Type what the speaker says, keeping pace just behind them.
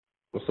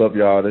What's up,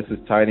 y'all? This is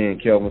Tiny and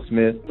Kelvin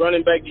Smith.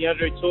 Running back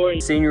DeAndre Torrey.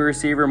 Senior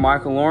receiver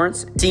Michael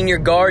Lawrence. Senior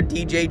guard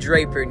DJ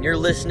Draper, and you're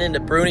listening to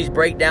Bruni's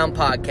Breakdown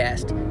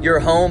Podcast, your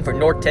home for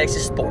North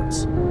Texas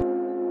sports.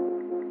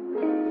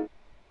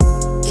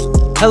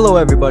 Hello,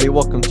 everybody.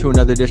 Welcome to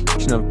another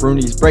edition of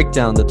Bruni's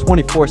Breakdown, the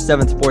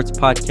 24/7 sports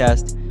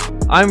podcast.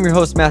 I'm your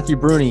host, Matthew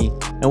Bruni,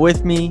 and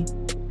with me,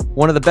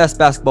 one of the best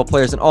basketball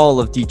players in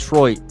all of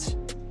Detroit,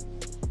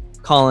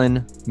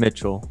 Colin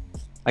Mitchell.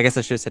 I guess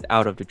I should have said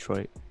out of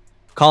Detroit.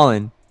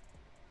 Colin,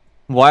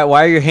 why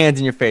are your hands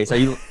in your face? Are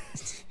you?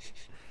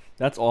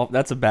 That's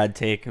a bad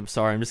take. I'm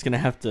sorry. I'm just gonna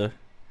have to.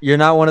 You're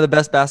not one of the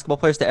best basketball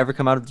players to ever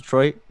come out of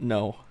Detroit?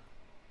 No.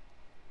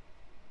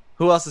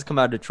 Who else has come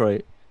out of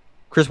Detroit?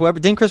 Chris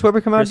Webber. Didn't Chris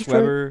Webber come out of Detroit?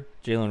 Chris Webber,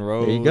 Jalen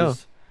Rose. There you go.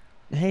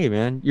 Hey,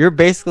 man, you're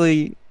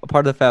basically a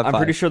part of the Fab Five. I'm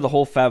pretty sure the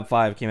whole Fab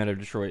Five came out of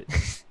Detroit.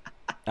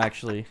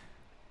 Actually,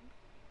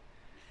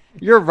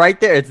 you're right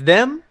there. It's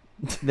them.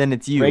 Then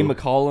it's you. Ray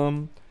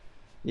McCollum.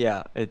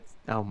 Yeah, it's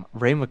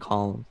Ray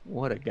McCollum.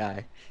 What a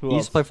guy. Who He else?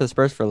 used to play for the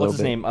Spurs for a What's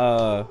little his bit. name?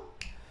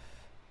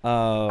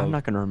 I'm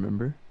not gonna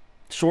remember.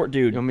 Short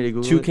dude. You want me to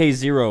Google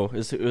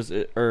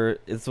 2K0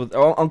 it's what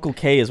Uncle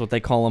K is what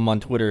they call him on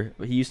Twitter.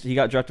 He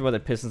got drafted by the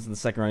Pistons in the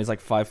second round. He's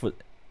like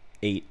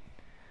 5'8",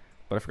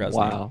 but I forgot his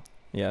name. Wow.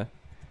 Yeah,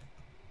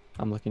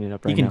 I'm looking it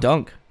up right he can now.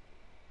 dunk.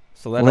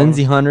 So that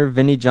Lindsey Hunter,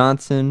 Vinny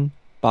Johnson,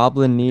 Bob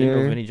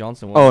Lanier. Vinny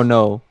Johnson was. Oh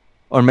no,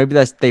 or maybe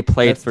they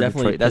played That's for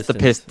definitely Detroit. That's the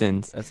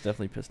Pistons. That's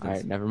definitely Pistons. All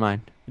right, never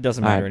mind. It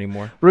doesn't All matter right.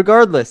 anymore.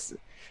 Regardless.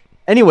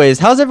 Anyways,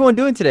 how's everyone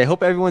doing today?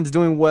 Hope everyone's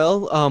doing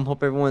well.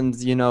 Hope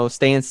everyone's,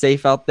 staying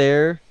safe out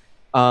there.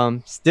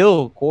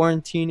 Still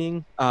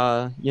quarantining,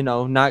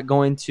 not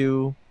going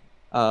to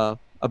a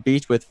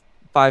beach with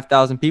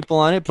 5,000 people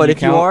on it. But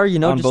if you are, on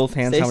just both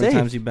hands, stay how many safe.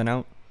 times you've been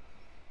out?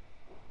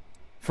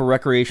 For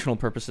recreational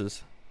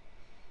purposes.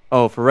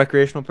 Oh, for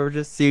recreational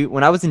purposes? See,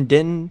 when I was in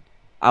Denton,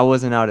 I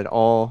wasn't out at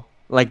all.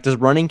 Like, does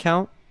running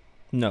count?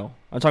 No.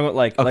 I'm talking about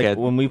like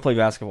when we play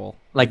basketball.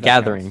 Like that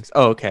gatherings. counts.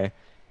 Oh, okay.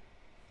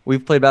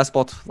 We've played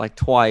basketball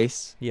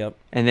twice. Yep.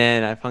 And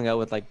then I've hung out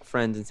with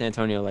friends in San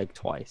Antonio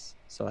twice.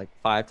 So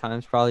 5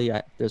 times probably.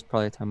 There's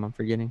probably a time I'm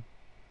forgetting.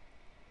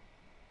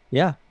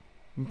 Yeah.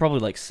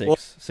 Probably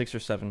 6 or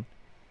 7.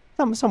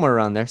 Somewhere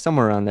around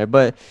there.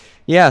 But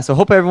yeah, so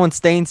hope everyone's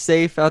staying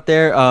safe out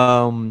there.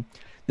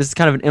 This is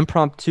kind of an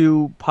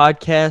impromptu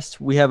podcast.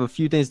 We have a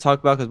few things to talk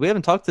about because we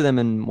haven't talked to them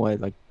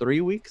in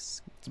 3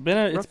 weeks. It's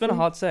been a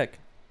hot sec.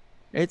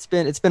 It's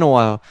been a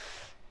while.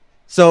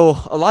 So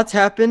a lot's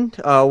happened.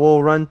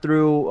 We'll run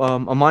through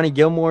Amani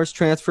Gilmore's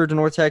transfer to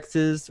North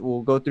Texas.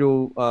 We'll go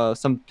through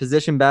some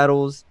position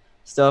battles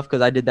stuff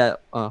because I did that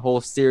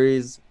whole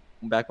series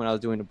back when I was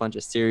doing a bunch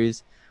of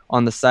series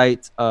on the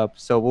site.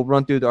 So we'll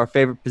run through our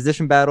favorite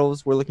position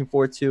battles we're looking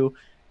forward to,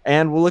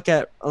 and we'll look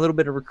at a little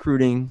bit of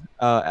recruiting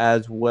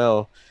as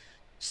well.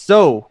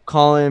 So,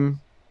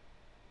 Colin,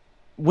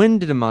 when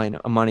did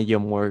Amani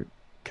Gilmore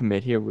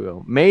commit? Here we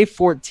go. May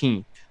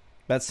 14th.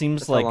 That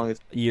seems like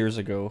years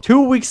ago.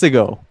 2 weeks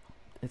ago.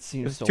 It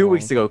seems so 2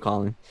 weeks ago,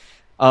 Colin.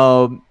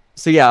 So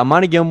yeah,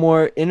 Amani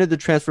Gilmore entered the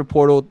transfer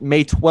portal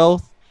May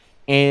 12th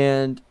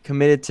and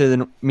committed to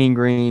the Mean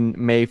Green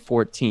May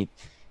 14th.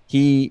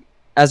 He,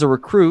 as a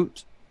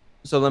recruit,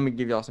 so let me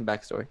give y'all some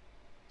backstory.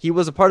 He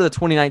was a part of the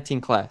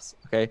 2019 class,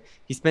 okay?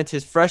 He spent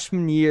his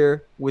freshman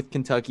year with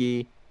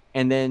Kentucky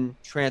and then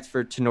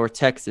transferred to North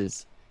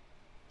Texas.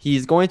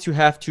 He's going to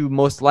have to,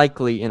 most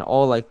likely, in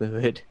all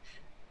likelihood,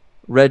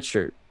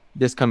 redshirt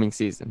this coming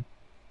season,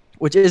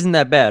 which isn't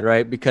that bad,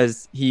 right?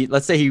 Because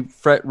let's say he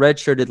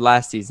redshirted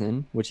last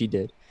season, which he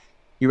did.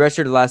 He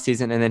redshirted last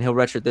season, and then he'll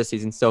redshirt this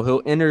season. So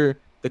he'll enter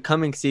the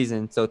coming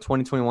season, so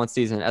 2021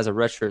 season, as a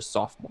redshirt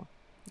sophomore.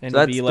 And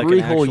so to be like an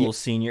actual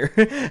senior.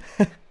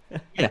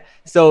 Yeah.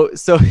 So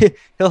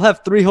he'll have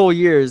 3 whole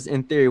years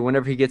in theory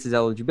whenever he gets his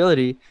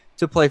eligibility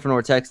to play for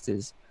North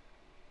Texas.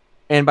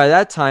 And by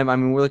that time, I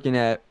mean, we're looking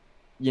at,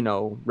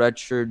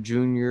 redshirt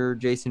junior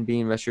Jason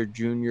Bean, redshirt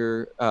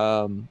junior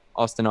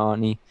Austin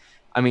Awney.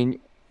 I mean,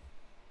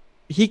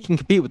 he can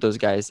compete with those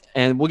guys,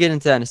 and we'll get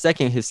into that in a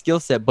second, his skill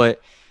set,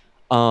 but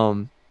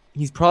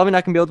he's probably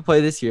not going to be able to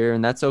play this year,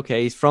 and that's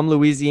okay. He's from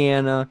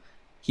Louisiana.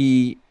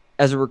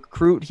 As a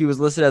recruit, he was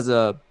listed as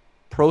a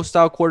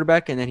pro-style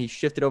quarterback, and then he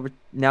shifted over.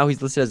 Now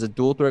he's listed as a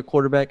dual-threat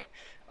quarterback.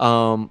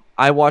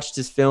 I watched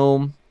his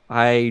film.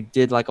 I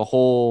did a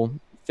whole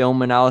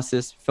film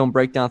analysis, film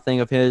breakdown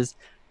thing of his,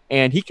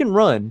 and he can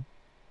run.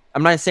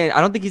 I'm not saying – I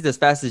don't think he's as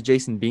fast as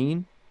Jason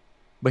Bean,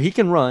 but he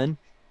can run.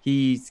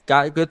 He's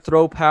got good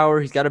throw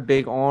power. He's got a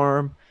big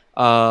arm.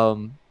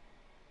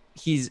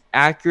 He's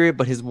accurate,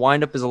 but his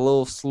windup is a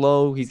little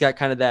slow. He's got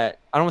kind of that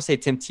 – I don't want to say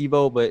Tim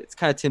Tebow, but it's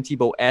kind of Tim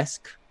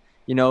Tebow-esque,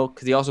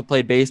 because he also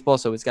played baseball,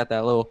 so it's got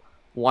that little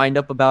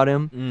windup about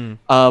him.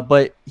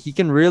 But he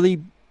can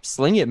really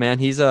sling it, man.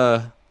 He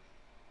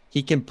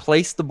can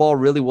place the ball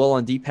really well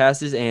on deep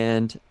passes,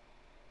 and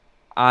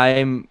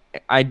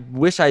I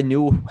wish I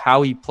knew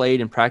how he played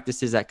and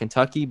practices at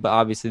Kentucky, but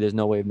obviously there's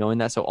no way of knowing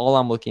that. So all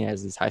I'm looking at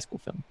is his high school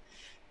film.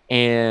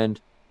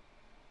 And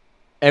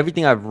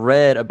everything I've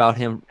read about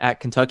him at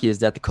Kentucky is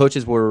that the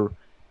coaches were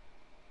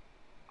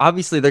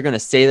obviously they're going to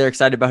say they're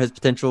excited about his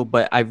potential,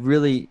 but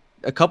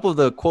a couple of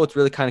the quotes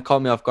really kind of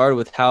caught me off guard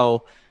with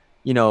how,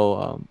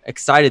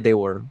 excited they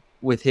were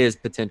with his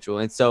potential.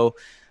 And so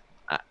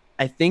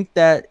I think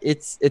that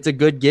it's a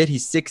good get.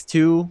 He's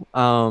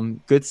 6'2",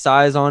 good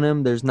size on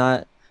him. There's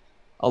not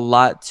a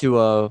lot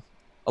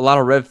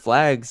of red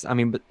flags. I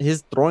mean, but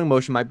his throwing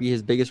motion might be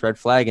his biggest red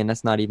flag, and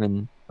that's not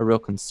even a real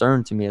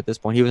concern to me at this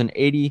point. He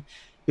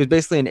was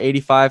basically an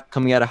 85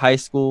 coming out of high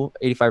school,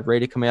 85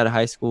 rated coming out of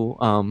high school.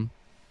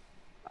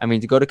 I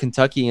mean, to go to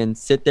Kentucky and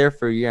sit there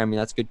for a year, I mean,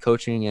 that's good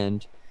coaching,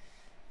 and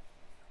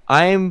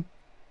I'm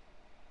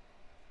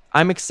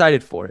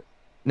excited for it.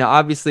 Now,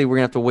 obviously, we're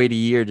gonna have to wait a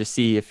year to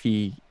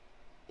see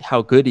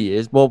how good he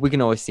is. Well, we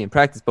can always see in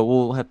practice, but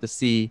we'll have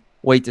to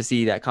wait to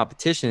see that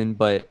competition.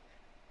 But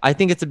I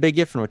think it's a big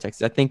gift for North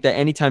Texas. I think that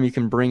anytime you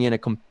can bring in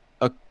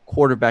a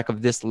quarterback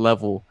of this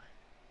level,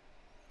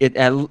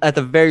 at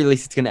the very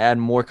least, it's going to add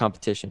more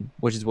competition,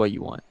 which is what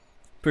you want.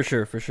 For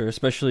sure.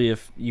 Especially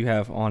if you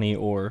have Ani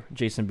or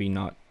Jason Bean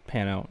not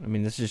pan out. I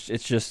mean,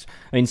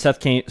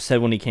 Seth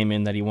said when he came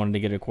in that he wanted to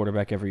get a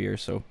quarterback every year,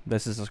 so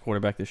this is his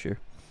quarterback this year.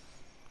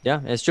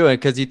 Yeah, it's true.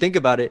 Because you think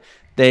about it,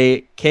 they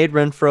had Cade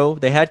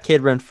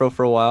Renfro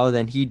for a while,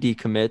 then he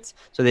decommits,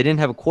 so they didn't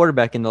have a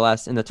quarterback in the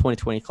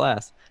 2020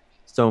 class.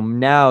 So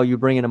now you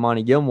bring in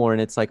Amani Gilmore,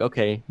 and it's like,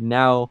 okay,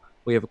 now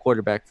we have a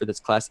quarterback for this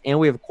class, and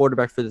we have a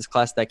quarterback for this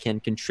class that can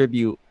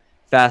contribute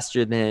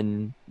faster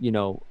than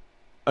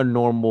a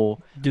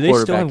normal. Do they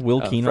still have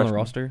Will Keene on the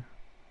roster?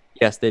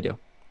 Yes, they do.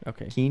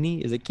 Okay.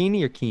 Keeney? Is it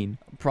Keeney or Keene?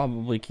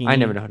 Probably Keene. I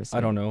never know how to say it.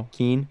 I don't know.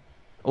 Keene?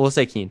 We'll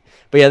say Keene.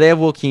 But yeah, they have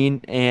Will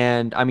Keene,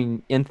 and I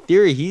mean, in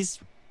theory,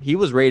 he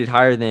was rated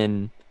higher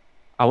than,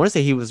 I want to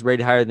say he was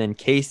rated higher than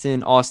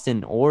Kaysen,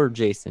 Austin, or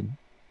Jason.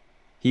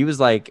 He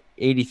was like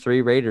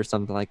 83 rated or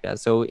something like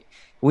that. So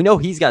we know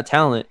he's got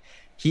talent.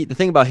 The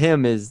thing about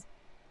him is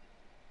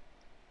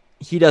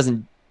he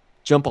doesn't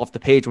jump off the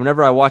page.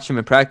 Whenever I watch him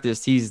in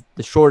practice, he's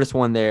the shortest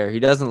one there. He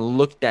doesn't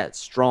look that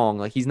strong.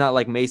 Like, he's not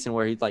like Mason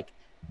where he's like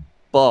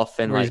buff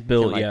and he's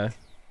built, yeah.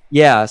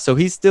 Yeah, so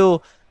he's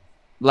still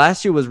 –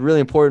 last year was really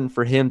important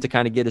for him to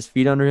kind of get his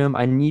feet under him.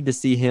 I need to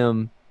see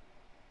his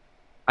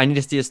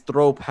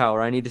throw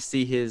power. I need to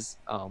see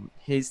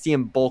see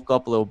him bulk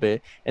up a little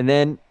bit. And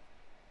then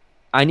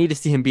I need to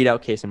see him beat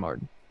out Kaysen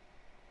Martin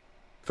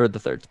for the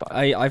third spot.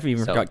 I've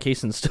even forgot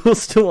Kaysen's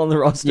still on the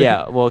roster.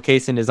 Yeah, well,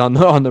 Kaysen is on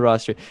the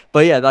roster.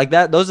 But yeah, like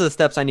that. Those are the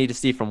steps I need to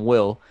see from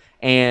Will.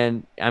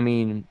 And I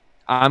mean,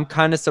 I'm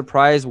kind of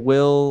surprised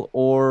Will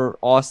or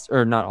Austin,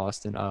 or not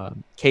Austin,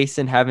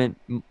 Kaysen haven't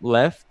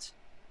left.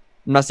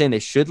 I'm not saying they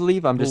should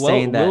leave. I'm just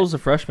saying that Will's a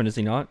freshman, is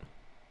he not?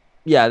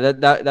 Yeah,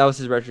 that was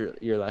his redshirt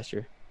year last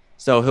year.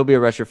 So he'll be a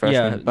redshirt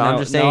freshman. Yeah, but I'm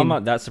just saying. I'm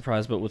not that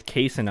surprised, but with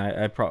Kaysen, I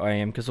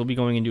am, because he'll be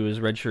going into his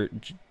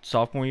redshirt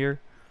sophomore year.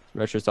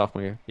 Redshirt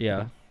sophomore year.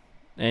 Yeah,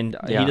 and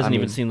he doesn't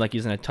even seem like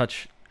he's going to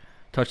touch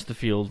the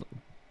field,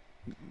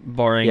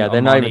 barring they're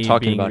Amani not even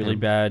talking being about really him.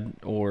 bad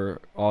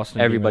or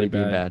Austin everybody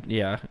being really bad.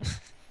 Yeah,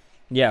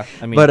 yeah.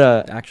 I mean, but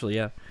actually,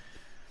 yeah.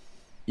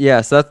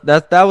 Yeah, so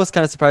that was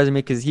kind of surprising me,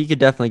 because he could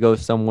definitely go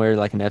somewhere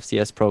like an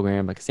FCS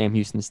program, like Sam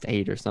Houston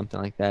State or something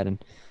like that, and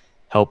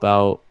help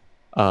out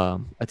a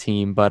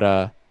team.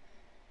 But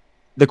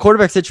the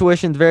quarterback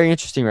situation is very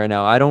interesting right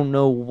now. I don't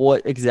know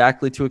what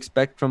exactly to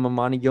expect from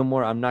Amani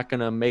Gilmore. I'm not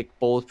going to make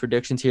bold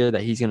predictions here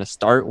that he's going to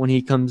start when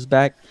he comes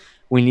back.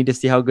 We need to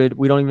see how good.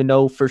 We don't even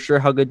know for sure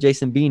how good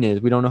Jason Bean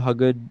is. We don't know how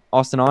good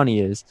Austin Ani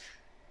is.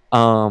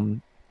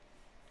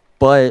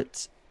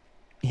 But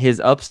his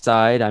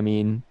upside, I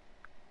mean,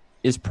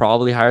 is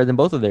probably higher than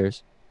both of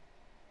theirs.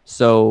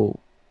 So,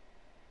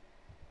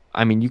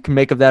 I mean, you can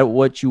make of that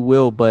what you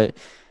will, but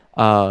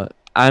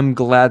I'm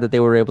glad that they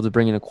were able to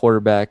bring in a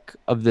quarterback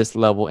of this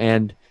level.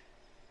 And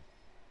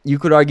you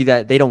could argue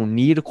that they don't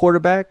need a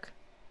quarterback.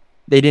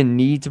 They didn't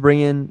need to bring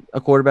in a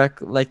quarterback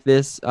like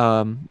this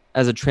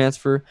as a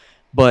transfer.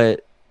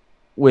 But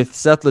with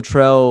Seth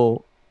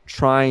Luttrell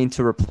trying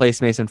to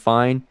replace Mason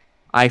Fine,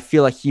 I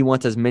feel like he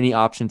wants as many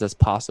options as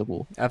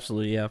possible.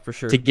 Absolutely, yeah, for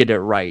sure. To get it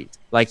right.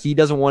 Like, he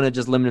doesn't want to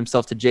just limit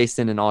himself to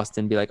Jason and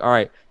Austin and be like, all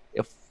right,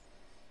 if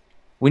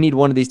we need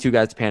one of these two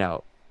guys to pan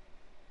out,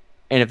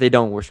 and if they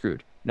don't, we're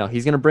screwed. No,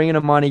 he's going to bring in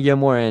Amani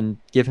Gilmore and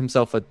give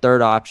himself a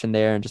third option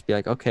there and just be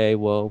like, okay,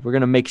 well, we're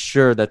going to make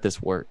sure that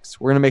this works.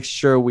 We're going to make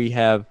sure we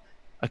have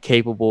a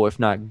capable, if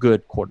not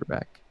good,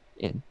 quarterback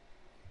in.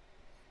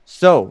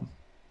 So,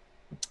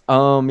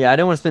 I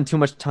didn't want to spend too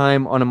much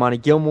time on Amani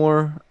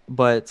Gilmore,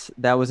 but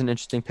that was an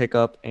interesting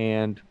pickup,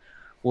 and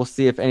we'll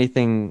see if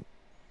anything,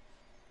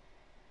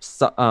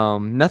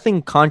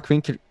 nothing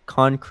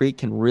concrete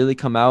can really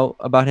come out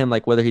about him,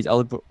 like whether he's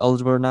eligible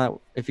or not.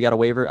 If he got a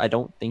waiver, I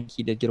don't think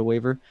he did get a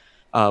waiver,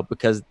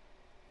 because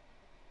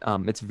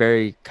it's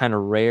very kind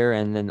of rare.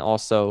 And then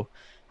also,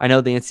 I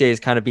know the NCAA is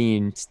kind of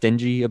being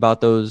stingy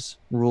about those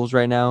rules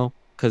right now,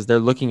 because they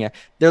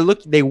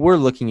were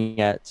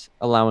looking at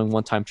allowing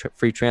one-time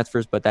free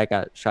transfers, but that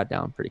got shot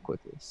down pretty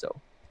quickly. So,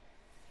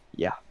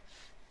 yeah.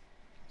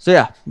 So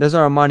yeah, there's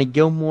our Amani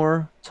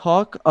Gilmore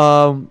talk.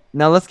 Now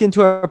let's get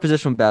into our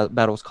position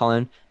battles,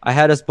 Colin. I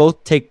had us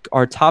both take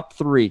our top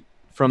 3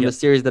 from the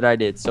series that I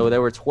did. So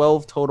there were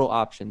 12 total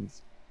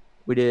options.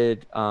 We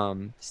did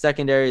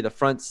secondary, the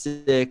front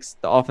 6,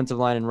 the offensive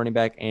line and running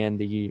back, and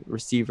the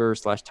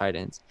receiver/tight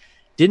ends.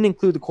 Didn't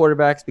include the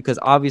quarterbacks because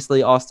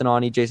obviously Austin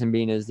Aune, Jason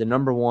Bean is the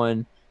number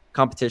 1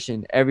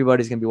 competition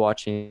everybody's going to be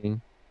watching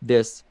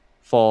this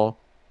fall.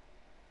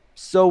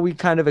 So we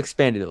kind of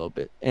expanded a little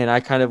bit, and I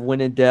kind of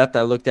went in depth.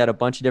 I looked at a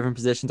bunch of different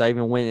positions. I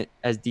even went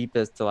as deep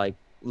as to like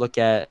look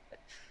at,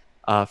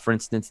 for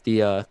instance,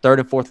 the third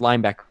and fourth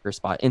linebacker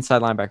spot,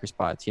 inside linebacker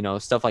spots,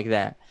 stuff like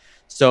that.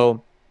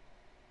 So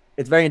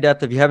it's very in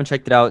depth. If you haven't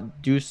checked it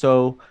out, do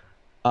so.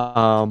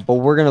 But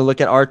we're gonna look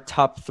at our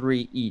top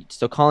 3 each.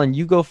 So Colin,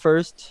 you go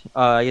first.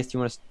 I guess you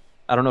want to.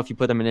 I don't know if you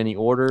put them in any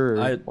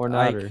order or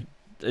not.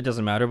 It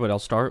doesn't matter, but I'll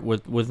start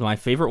with my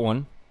favorite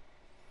one.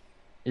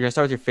 You're gonna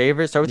start with your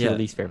favorite. Start with your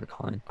least favorite,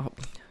 Colin. Oh,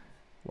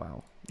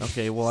 wow.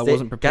 Okay. Well, I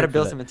wasn't prepared. Gotta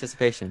build some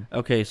anticipation.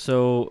 Okay,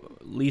 so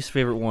least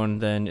favorite one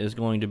then is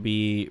going to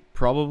be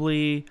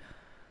probably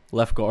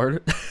left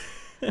guard.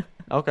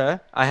 Okay,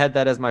 I had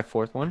that as my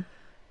 4th one.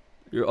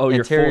 Your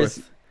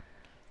 4th.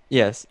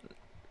 Yes.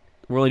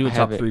 We're only doing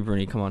top 3,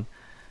 Bruni. Come on.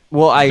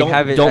 Well, I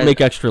have it. Don't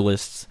make extra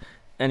lists.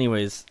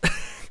 Anyways,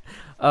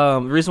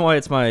 the reason why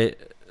it's my,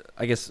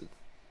 I guess,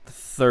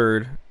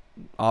 3rd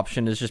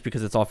option is just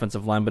because it's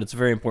offensive line, but it's a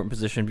very important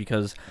position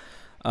because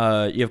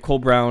you have Cole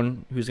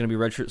Brown, who's going to be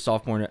redshirt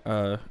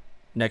sophomore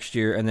next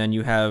year, and then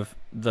you have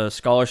the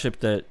scholarship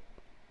that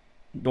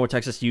North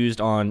Texas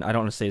used on, I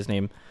don't want to say his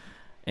name,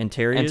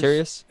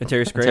 Antarius Gray.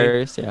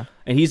 Antarius, yeah.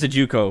 And he's a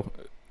JUCO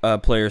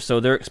player,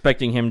 so they're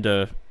expecting him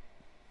to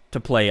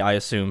play, I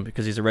assume,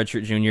 because he's a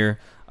redshirt junior.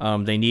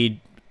 They need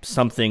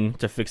something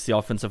to fix the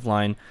offensive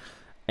line,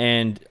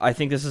 and I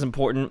think this is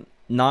important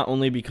not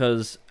only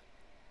because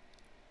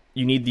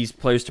you need these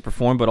players to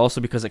perform, but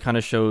also because it kind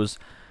of shows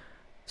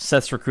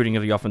Seth's recruiting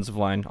of the offensive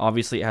line.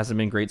 Obviously, it hasn't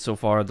been great so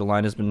far. The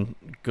line has been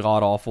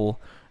god-awful.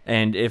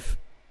 And if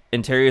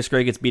Antarius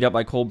Gray gets beat up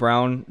by Cole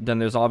Brown, then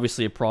there's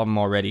obviously a problem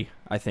already,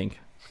 I think.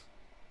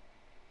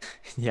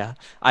 Yeah.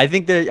 I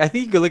think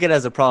you could look at it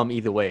as a problem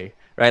either way,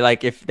 right?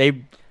 Like, if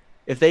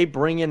they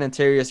bring in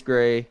Antarius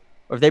Gray,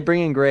 or if they bring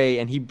in Gray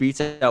and he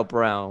beats out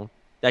Brown,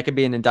 that could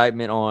be an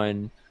indictment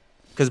on...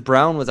 Because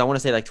Brown was, I want to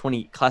say, like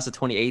class of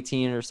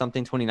 2018 or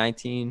something,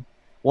 2019,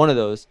 one of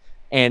those,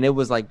 and it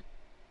was like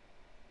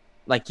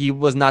he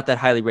was not that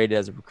highly rated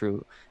as a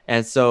recruit.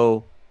 And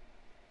so,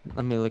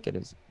 let me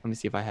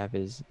see if I have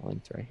his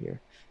linked right here.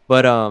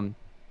 But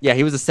yeah,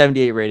 he was a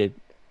 78 rated.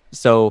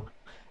 So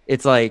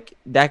it's like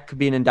that could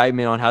be an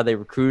indictment on how they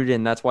recruited,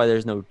 and that's why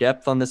there's no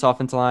depth on this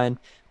offensive line.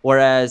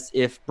 Whereas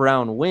if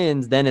Brown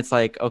wins, then it's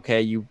like,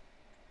 okay, you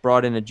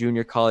brought in a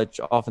junior college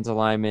offensive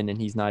lineman, and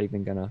he's not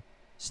even gonna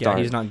start.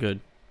 Yeah, he's not good.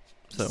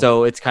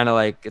 So it's kind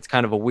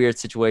of a weird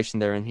situation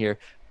they're in here.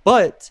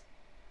 But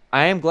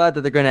I am glad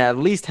that they're going to at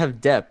least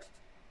have depth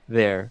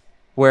there,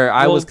 where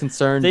I was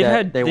concerned they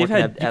weren't going to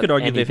have. You could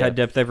argue they've had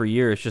depth every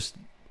year. It's just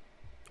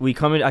we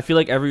come in. I feel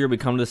like every year we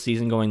come to the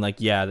season going like,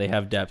 yeah, they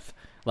have depth.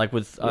 Like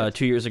with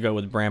 2 years ago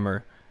with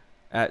Brammer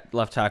at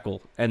left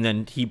tackle, and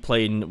then he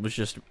played and it was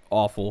just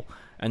awful.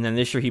 And then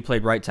this year he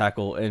played right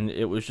tackle and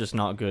it was just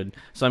not good.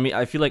 So I mean,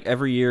 I feel like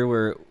every year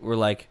we're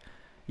like,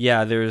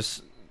 yeah,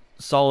 there's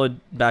solid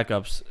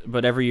backups,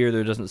 but every year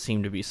there doesn't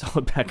seem to be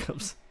solid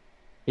backups.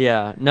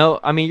 Yeah, no,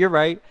 I mean, you're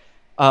right.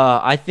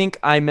 I think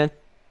I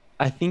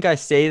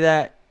say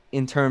that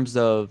in terms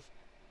of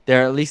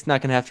they're at least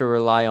not going to have to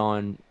rely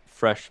on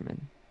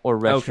freshmen or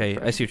redshirt. Okay,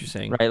 I see what you're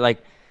saying. Right,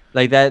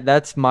 like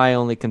that's my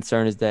only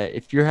concern is that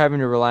if you're having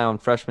to rely on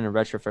freshmen and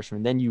redshirt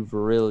freshmen, then you've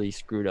really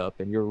screwed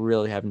up and you're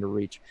really having to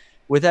reach.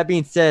 With that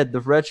being said,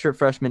 the redshirt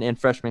freshmen and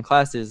freshman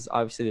classes,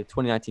 obviously the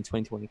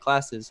 2019-2020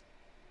 classes,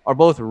 are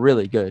both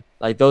really good.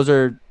 Like those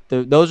are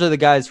the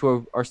guys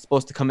who are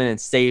supposed to come in and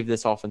save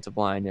this offensive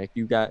line. Like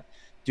you got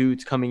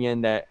dudes coming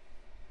in that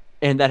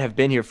have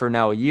been here for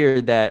now a year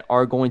that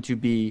are going to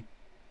be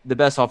the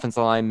best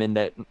offensive linemen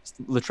that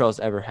Littrell's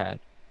ever had.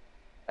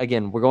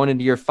 Again, we're going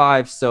into year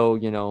 5,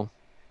 so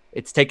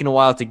it's taken a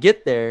while to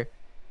get there,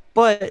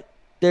 but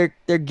they're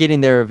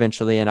getting there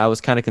eventually. And I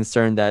was kind of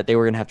concerned that they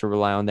were going to have to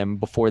rely on them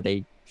before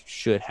they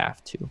should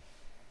have to.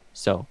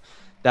 So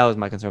that was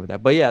my concern with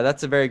that. But yeah,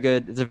 it's a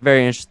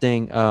very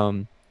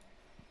interesting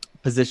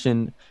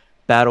position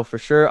battle for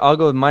sure. I'll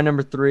go with my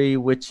number 3,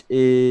 which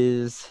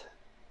is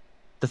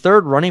the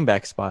 3rd running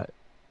back spot,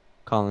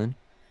 Colin.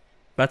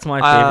 That's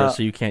my favorite,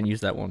 so you can't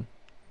use that one.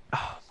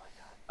 Oh my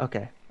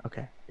God.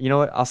 Okay. You know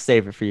what? I'll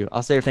save it for you.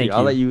 I'll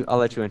let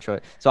you intro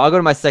it. So I'll go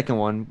to my second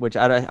one, which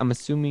I'm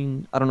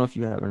assuming, I don't know if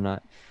you have it or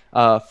not.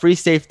 Free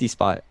safety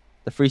spot,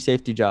 the free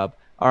safety job.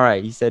 All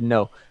right, he said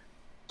no.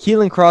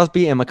 Keelan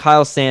Crosby and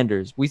Mikhail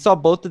Sanders. We saw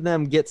both of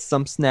them get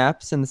some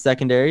snaps in the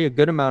secondary, a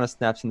good amount of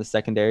snaps in the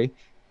secondary.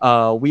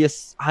 I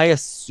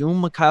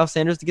assume Mikhail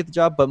Sanders to get the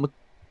job, but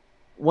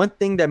one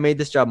thing that made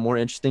this job more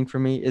interesting for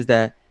me is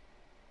that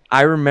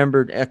I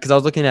remembered, because I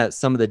was looking at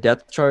some of the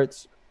depth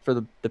charts for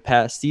the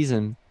past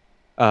season,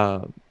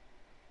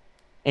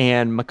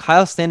 And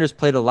Mikhail Sanders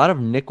played a lot of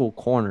nickel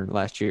corner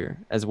last year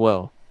as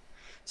well.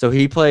 So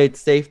he played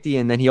safety,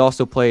 and then he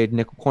also played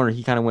nickel corner.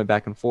 He kind of went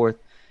back and forth.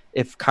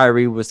 If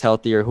Kyrie was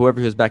healthy or whoever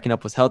he was backing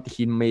up was healthy,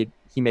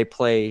 he may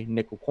play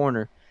nickel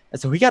corner. And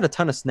so he got a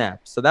ton of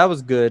snaps. So that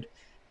was good.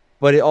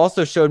 But it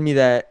also showed me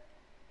that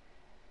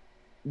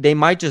they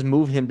might just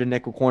move him to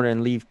nickel corner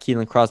and leave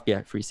Keelan Crosby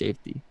at free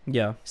safety.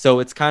 Yeah. So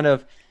it's kind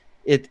of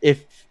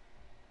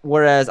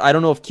whereas I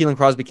don't know if Keelan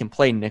Crosby can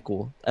play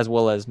nickel as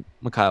well as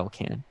Mikhail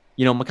can.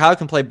 Mikhail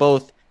can play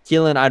both.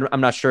 Keelan,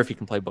 I'm not sure if he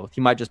can play both.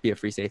 He might just be a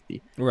free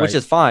safety, which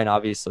is fine,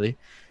 obviously,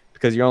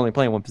 because you're only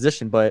playing one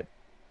position. But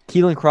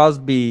Keelan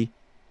Crosby,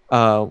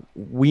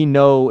 we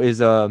know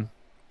is at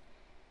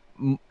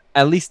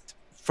least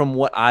from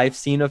what I've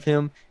seen of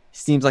him,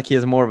 seems like he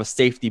has more of a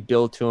safety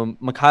build to him.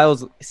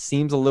 Mikhail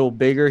seems a little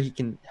bigger. He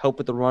can help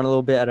with the run a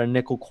little bit at a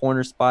nickel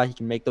corner spot. He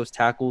can make those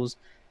tackles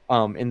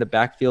in the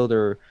backfield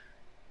or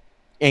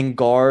in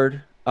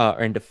guard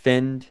and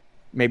defend,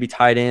 maybe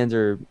tight ends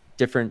or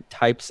different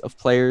types of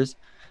players.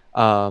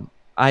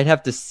 I'd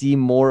have to see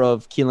more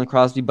of Keelan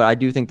Crosby, but I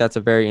do think that's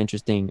a very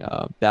interesting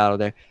battle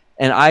there.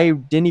 And I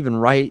didn't even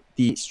write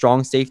the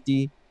strong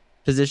safety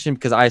position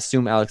because I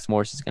assume Alex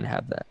Morris is going to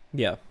have that.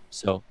 Yeah.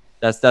 So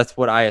that's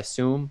what I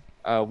assume.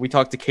 We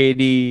talked to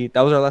KD.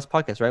 That was our last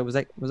podcast, right? Was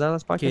that our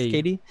last podcast,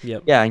 KD?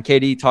 Yep. Yeah, and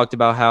KD talked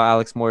about how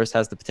Alex Morris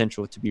has the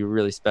potential to be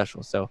really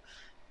special. So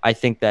I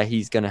think that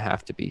he's going to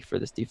have to be for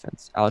this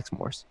defense. Alex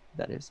Morris,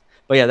 that is.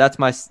 But yeah,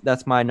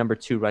 that's my number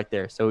 2 right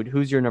there. So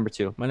who's your number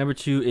 2? My number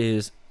 2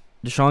 is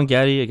Deshaun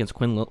Gaddy against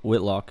Quinn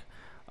Whitlock.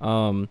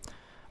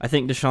 I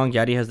think Deshaun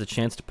Gaddy has the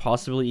chance to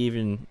possibly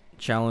even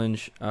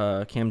challenge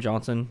Cam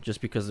Johnson just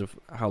because of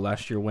how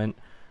last year went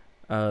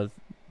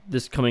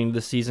this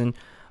season.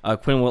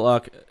 Quinn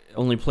Whitlock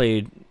only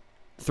played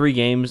 3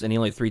 games and he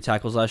only had 3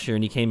 tackles last year,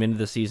 and he came into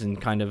the season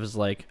kind of as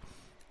like,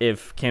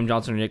 if Cam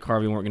Johnson or Nick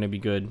Harvey weren't going to be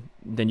good,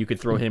 then you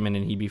could throw him in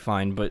and he'd be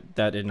fine, but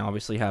that didn't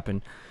obviously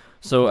happen.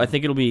 So I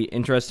think it'll be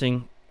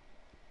interesting.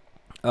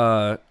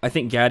 I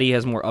think Gaddy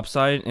has more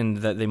upside, and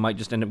that they might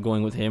just end up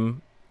going with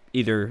him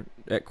either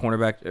at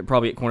cornerback,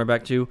 probably at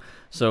cornerback too.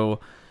 So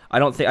I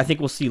think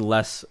we'll see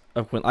less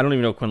of Quinn. I don't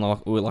even know if Quinn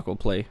Whitlock will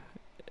play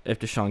if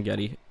Deshaun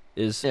Gaddy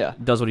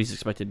does what he's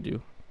expected to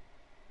do.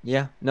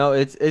 Yeah, no,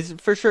 it's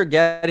for sure.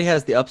 Gaddy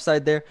has the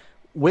upside there.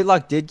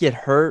 Whitlock did get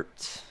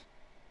hurt,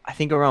 I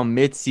think around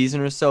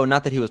mid-season or so.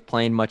 Not that he was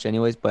playing much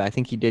anyways, but I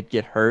think he did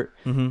get hurt,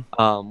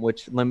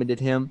 which limited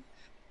him.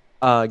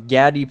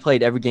 Gaddy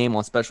played every game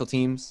on special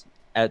teams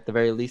at the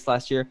very least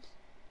last year.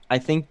 I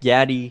think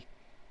Gaddy,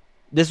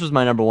 this was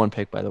my number 1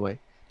 pick, by the way.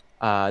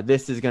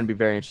 This is going to be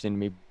very interesting to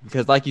me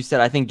because, like you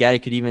said, I think Gaddy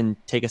could even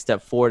take a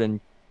step forward,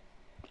 and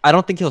I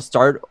don't think he'll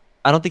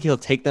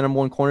take the number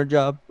 1 corner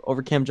job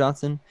over Cam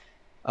Johnson.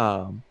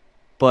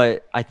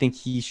 But I think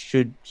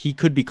he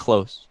could be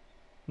close.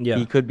 Yeah.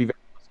 He could be very close.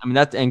 I mean,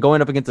 and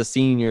going up against a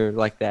senior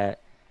like that,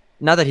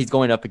 not that he's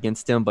going up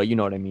against him, but you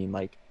know what I mean?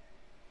 Like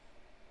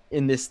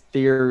in this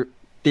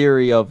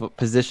theory of a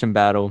position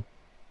battle,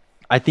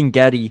 I think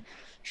Gaddy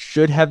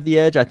should have the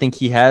edge. I think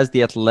he has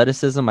the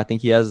athleticism. I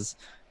think he has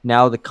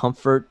now the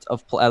comfort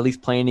of at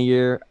least playing a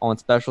year on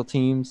special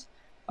teams.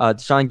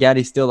 Deshaun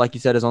Gaddy still, like you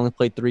said, has only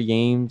played 3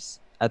 games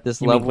at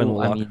this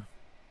level.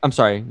 I'm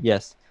sorry.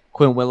 Yes.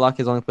 Quinn Whitlock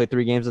has only played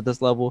 3 games at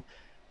this level.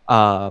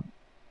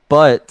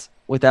 But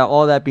without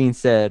all that being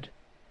said,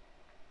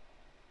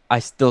 I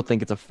still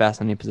think it's a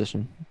fascinating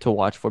position to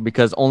watch for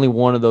because only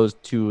one of those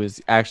 2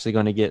 is actually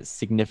going to get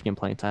significant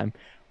playing time.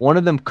 One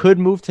of them could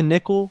move to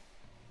nickel.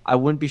 I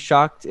wouldn't be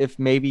shocked if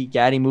maybe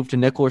Gaddy moved to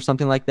nickel or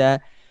something like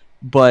that.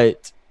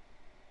 But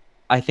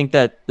I think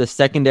that the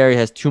secondary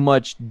has too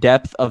much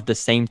depth of the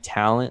same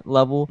talent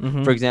level.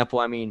 Mm-hmm. For example,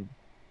 I mean,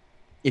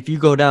 if you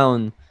go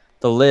down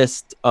the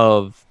list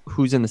of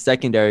who's in the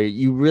secondary,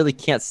 you really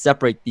can't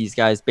separate these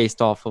guys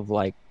based off of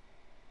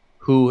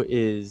who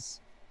is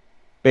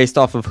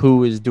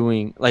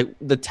doing like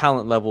the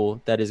talent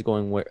level that is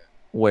going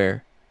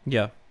where.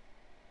 Yeah.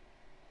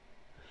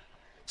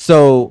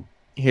 So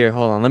here,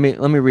 hold on. Let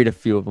me read a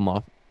few of them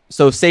off.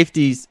 So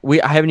safeties,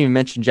 I haven't even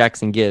mentioned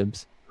Jackson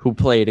Gibbs, who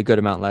played a good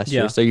amount last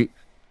year. So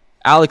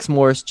Alex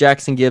Morris,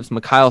 Jackson Gibbs,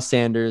 Mikhail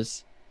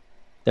Sanders.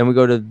 Then we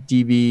go to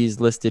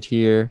DBs listed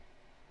here.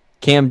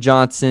 Cam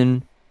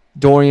Johnson,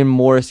 Dorian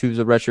Morris, who's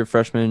a redshirt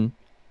freshman,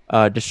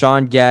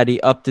 Deshaun Gaddy,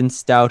 Upton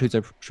Stout, who's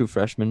a true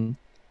freshman,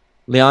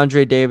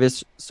 Leandre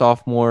Davis,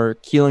 sophomore,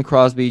 Keelan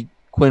Crosby,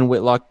 Quinn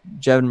Whitlock,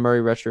 Jevin Murray,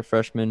 redshirt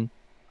freshman.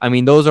 I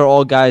mean, those are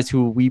all guys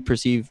who we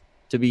perceive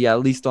to be at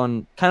least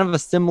on kind of a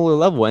similar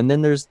level. And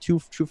then there's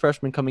 2 true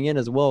freshmen coming in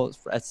as well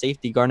at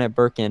safety, Garnett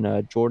Burke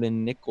and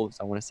Jordan Nichols,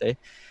 I want to say,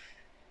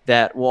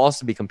 that will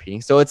also be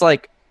competing. So it's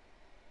like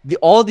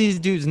all these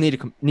dudes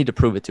need to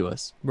prove it to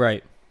us.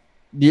 Right.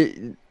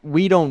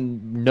 We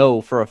don't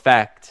know for a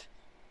fact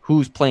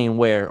who's playing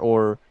where,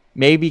 or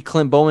maybe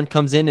Clint Bowman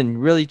comes in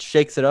and really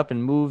shakes it up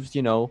and moves,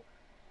 I don't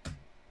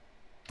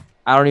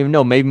even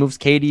know, maybe moves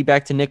KD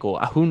back to nickel.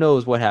 Who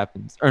knows what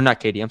happens? Or not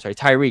KD, I'm sorry,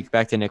 Tyreek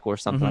back to nickel or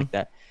something like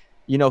that.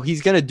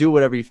 He's going to do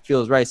whatever he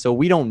feels right. So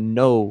we don't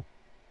know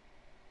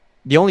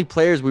the only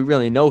players we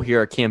really know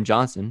here are Cam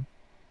Johnson,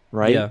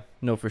 right? Yeah,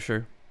 no, for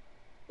sure.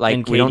 Like,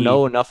 And we don't KD.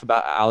 know enough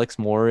about Alex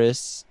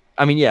Morris.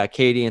 I mean, yeah,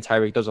 KD and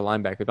Tyreek, those are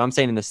linebackers. But I'm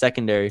saying in the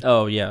secondary,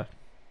 Oh, yeah.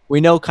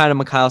 we know kind of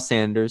Mikhail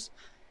Sanders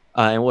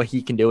and what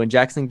he can do. And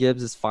Jackson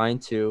Gibbs is fine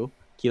too.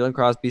 Keelan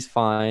Crosby's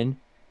fine.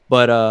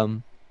 But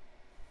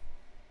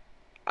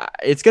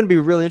it's going to be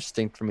really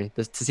interesting for me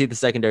to see the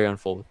secondary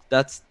unfold.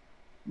 That's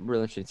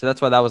really interesting. So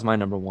that's why that was my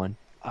number one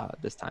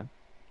this time.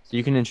 So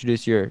you can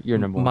introduce your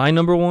number one. My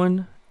number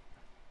one,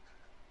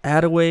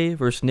 Attaway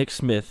versus Nick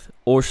Smith.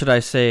 Or should I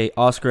say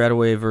Oscar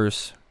Attaway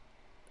versus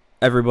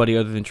everybody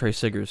other than Trey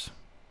Siggers.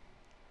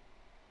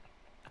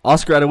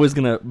 Oscar Attaway's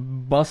going to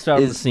bust out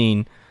of the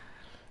scene.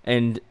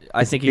 And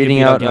I think he can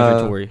beat out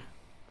DeAndre Torrey.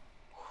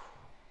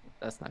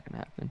 That's not going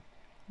to happen.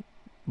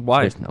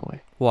 Why? There's no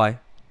way. Why?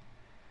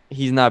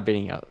 He's not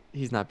beating out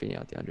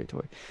DeAndre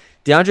Torrey.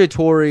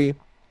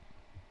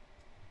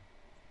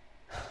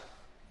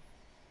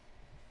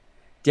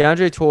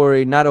 DeAndre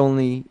Torrey not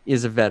only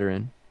is a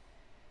veteran,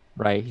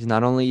 right?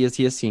 Not only is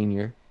he a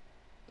senior,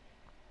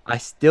 I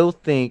still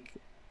think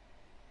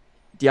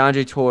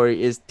DeAndre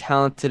Torrey is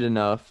talented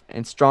enough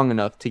and strong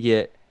enough to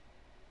get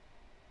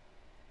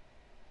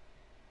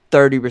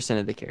 30%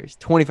 of the carries,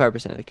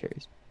 25% of the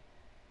carries.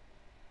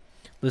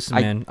 Listen,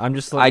 man, I'm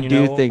just letting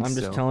you know. I'm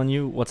just telling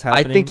you what's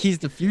happening. I think he's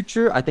the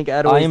future. I think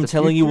Attaway. I am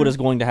telling you what is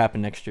going to happen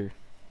next year.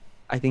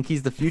 I think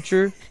he's the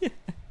future,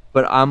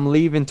 but I'm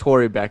leaving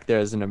Torrey back there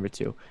as a number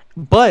 2.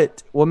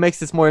 But what makes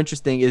this more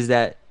interesting is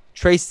that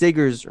Trey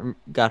Siggers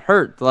got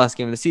hurt the last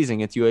game of the season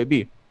against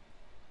UAB.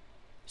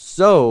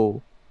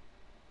 So,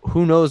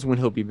 who knows when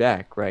he'll be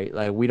back, right?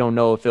 Like, we don't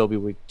know if it'll be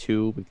week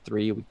 2, week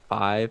 3, week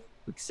 5,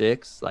 week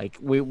 6. Like,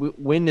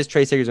 when is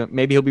Trey Siggers?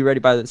 Maybe he'll be ready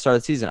by the start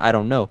of the season. I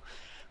don't know.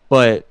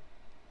 But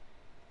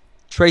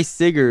Trey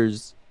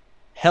Siggers'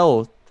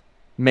 health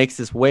makes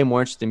this way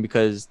more interesting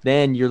because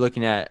then you're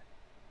looking at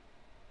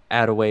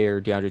Attaway or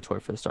DeAndre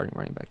Torrey for the starting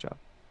running back job.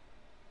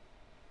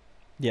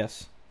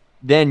 Yes.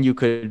 Then you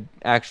could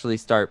actually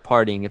start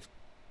partying if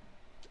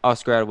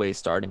Oscar Attaway is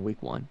starting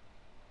week 1.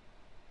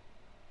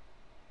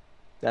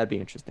 That'd be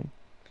interesting.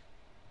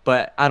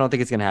 But I don't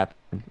think it's going to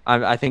happen.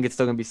 I think it's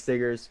still going to be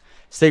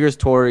Siggers,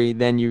 Torrey.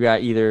 Then you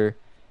got either...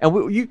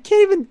 And you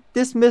can't even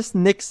dismiss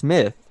Nick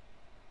Smith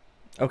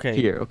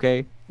here,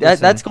 okay?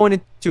 That's going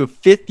into a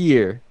 5th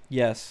year.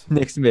 Yes.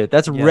 Nick Smith.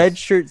 That's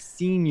redshirt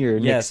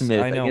senior Nick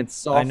Smith I know.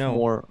 against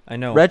sophomore. I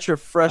know. Redshirt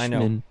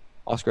freshman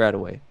Oscar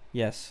Attaway.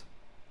 Yes.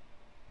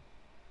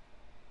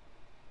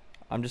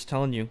 I'm just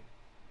telling you.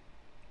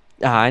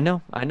 I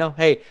know.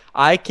 Hey,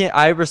 I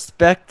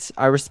respect.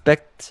 I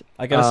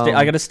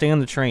gotta stay on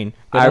the train.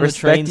 I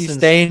respect you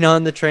staying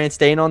on the train,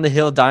 staying on the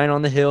hill, dying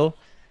on the hill.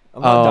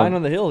 I'm not dying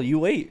on the hill. You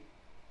wait.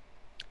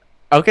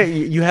 Okay,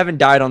 you haven't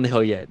died on the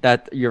hill yet.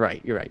 You're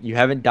right. You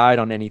haven't died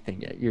on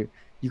anything yet.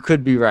 You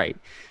could be right,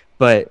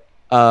 but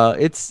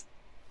it's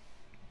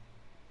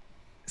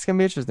gonna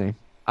be interesting.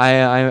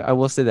 I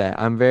will say that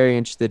I'm very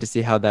interested to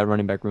see how that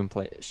running back room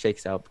play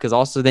shakes out because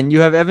also then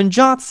you have Evan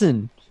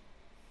Johnson.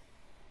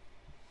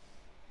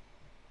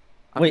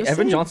 Wait,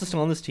 Evan Johnson's still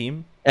on this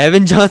team?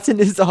 Evan Johnson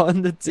is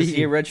on the team. Is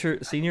he a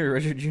redshirt senior or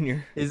redshirt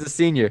junior? He's a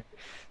senior.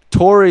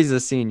 Torrey's a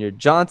senior.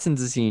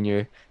 Johnson's a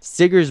senior.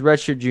 Siggers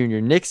redshirt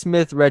junior. Nick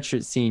Smith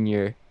redshirt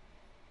senior.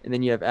 And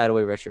then you have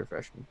Attaway redshirt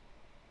freshman.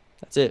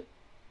 That's it.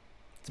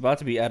 It's about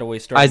to be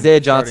Attaway starting. Isaiah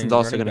Johnson's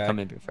also going to come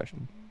in as a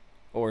freshman.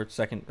 Or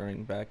second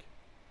running back.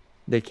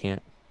 They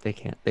can't.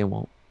 They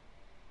won't.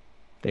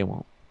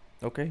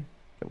 Okay.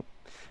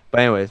 But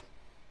anyways,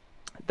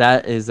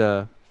 that is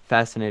a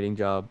fascinating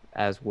job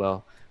as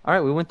well. All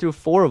right, we went through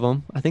 4 of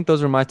them. I think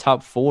those are my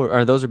top 4.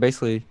 Or those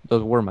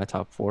were my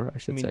top 4, I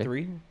should say.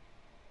 3?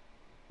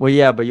 Well,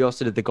 yeah, but you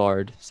also did the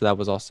guard, so that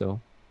was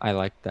also I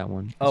liked that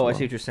one. Oh, I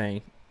see what you're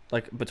saying.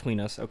 Like between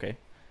us, okay.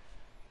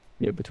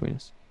 Yeah, between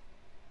us.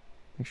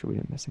 Make sure we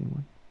didn't miss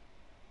anyone.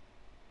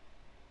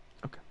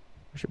 Okay,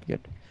 we should be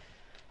good.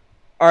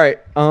 All right,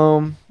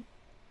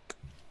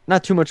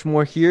 not too much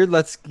more here.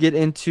 Let's get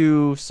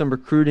into some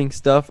recruiting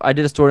stuff. I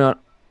did a story on.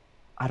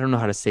 I don't know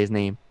how to say his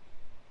name.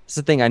 That's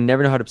the thing. I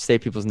never know how to say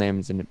people's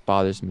names, and it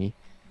bothers me.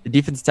 The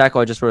defensive tackle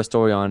I just wrote a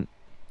story on.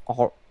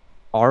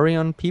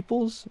 Arian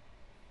Peoples.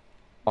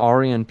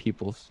 I'm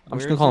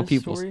just gonna call him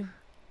Peoples.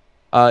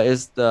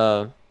 Is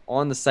the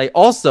on the site.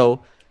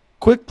 Also,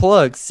 quick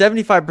plug: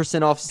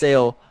 75% off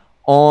sale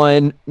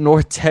on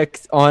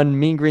Nortec on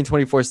Mean Green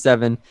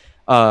 24/7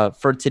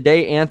 for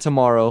today and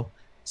tomorrow.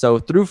 So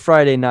through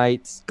Friday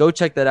nights, go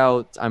check that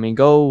out. I mean,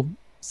 go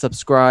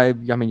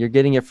subscribe. I mean, you're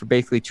getting it for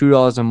basically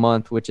 $2 a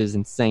month, which is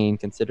insane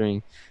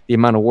considering the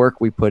amount of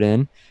work we put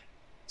in.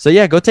 So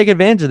yeah, go take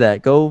advantage of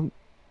that. Go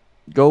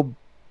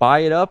buy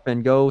it up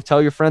and go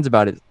tell your friends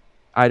about it.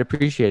 I'd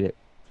appreciate it.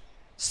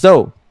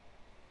 So,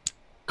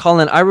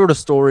 Colin, I wrote a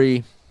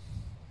story.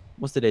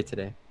 What's the date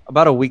today?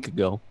 About a week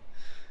ago.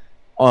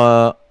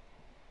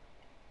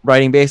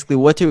 Writing basically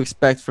what to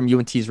expect from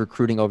UNT's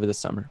recruiting over the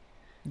summer.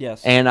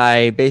 Yes. And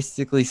I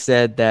basically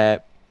said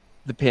that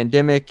the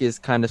pandemic is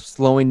kind of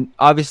slowing.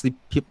 Obviously,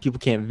 people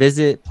can't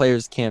visit.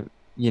 Players can't,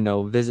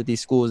 visit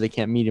these schools. They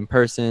can't meet in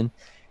person.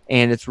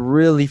 And it's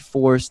really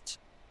forced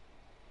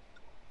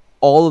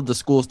all of the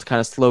schools to kind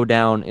of slow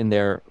down in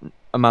their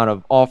amount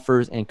of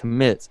offers and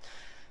commits.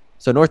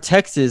 So North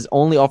Texas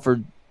only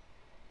offered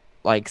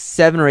like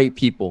 7 or 8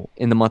 people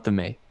in the month of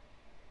May,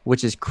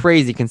 which is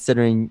crazy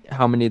considering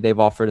how many they've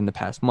offered in the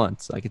past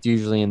months. Like it's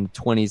usually in the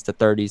 20s to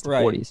 30s to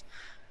 40s.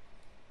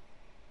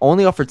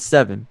 Only offered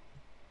 7.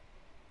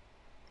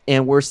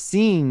 And we're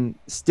seeing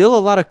still a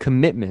lot of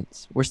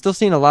commitments. We're still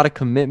seeing a lot of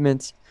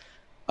commitments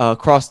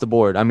across the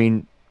board. I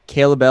mean,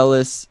 Caleb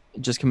Ellis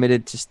just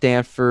committed to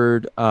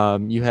Stanford.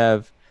 You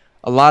have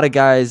a lot of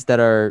guys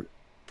that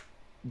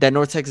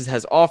North Texas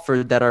has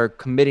offered that are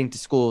committing to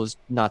schools,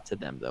 not to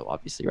them though,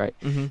 obviously, right?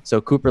 Mm-hmm.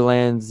 So Cooper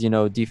Lands,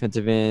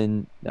 defensive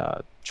end,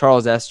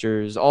 Charles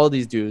Esters, all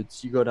these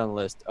dudes. You go down the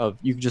list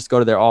you can just go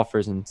to their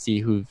offers and see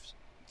who's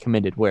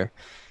committed where.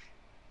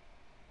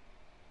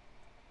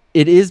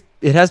 It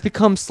has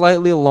become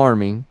slightly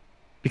alarming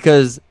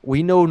because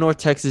we know North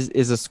Texas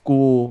is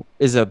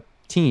a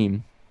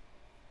team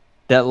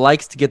that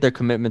likes to get their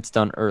commitments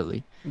done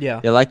early. Yeah.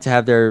 They like to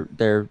have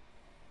their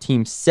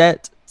team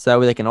set so that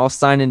way they can all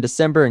sign in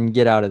December and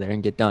get out of there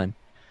and get done.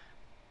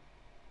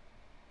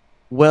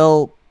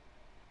 Well,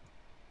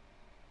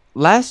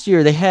 last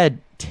year they had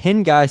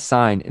 10 guys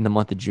sign in the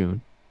month of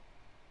June,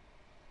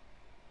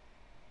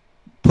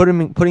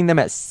 putting them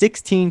at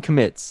 16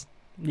 commits.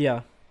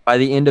 Yeah. By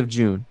the end of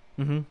June.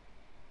 Mm-hmm.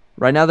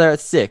 Right now they're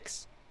at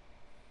 6.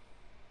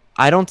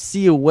 I don't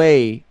see a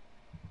way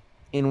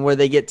in where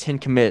they get 10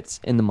 commits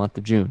in the month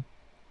of June.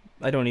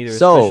 I don't either,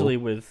 So, especially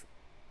with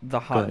the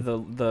high,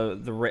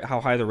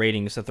 how high the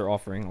ratings that they're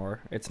offering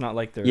are. It's not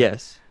like they're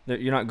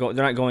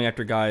not going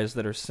after guys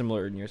that are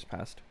similar in years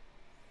past.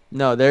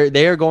 No,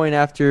 they are going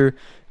after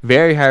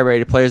very high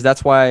rated players.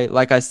 That's why,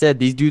 like I said,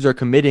 these dudes are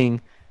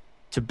committing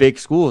to big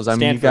schools. I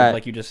mean, you got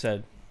like you just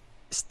said,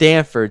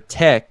 Stanford,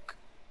 Tech,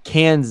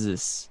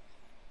 Kansas.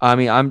 I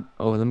mean,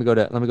 let me go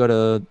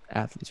to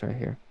athletes right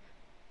here.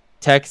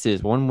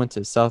 Texas, one went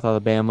to South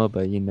Alabama,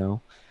 but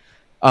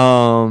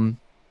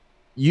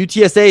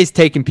UTSA is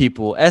taking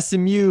people.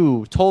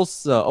 SMU,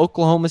 Tulsa,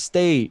 Oklahoma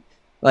State.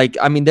 Like,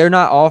 I mean, they're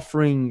not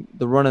offering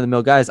the run of the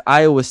mill guys.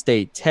 Iowa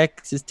State,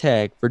 Texas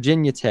Tech,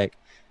 Virginia Tech.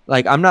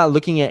 Like, I'm not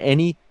looking at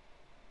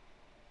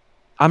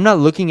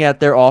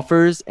their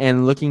offers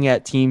and looking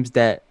at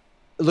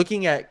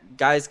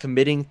guys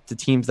committing to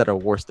teams that are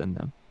worse than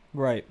them.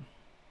 Right.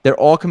 They're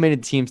all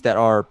committed to teams that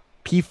are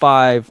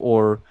P5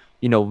 or,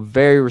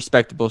 very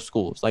respectable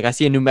schools. Like I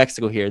see a New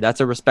Mexico here.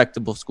 That's a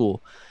respectable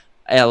school.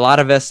 A lot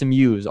of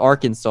SMUs,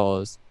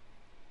 Arkansas.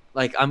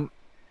 Like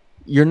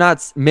you're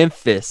not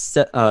Memphis.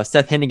 Seth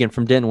Hennigan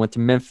from Denton went to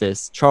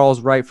Memphis. Charles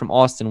Wright from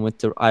Austin went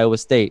to Iowa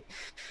State.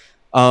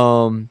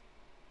 So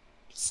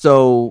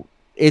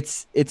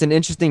it's an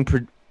interesting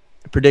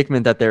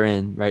predicament that they're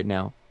in right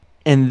now.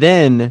 And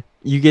then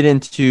you get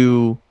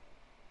into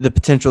the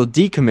potential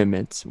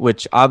decommitments,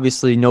 which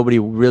obviously nobody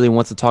really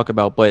wants to talk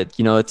about, but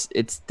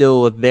it's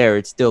still there.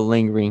 It's still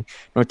lingering.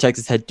 North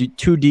Texas had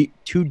two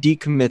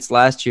decommits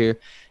last year,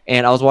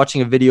 and I was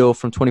watching a video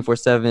from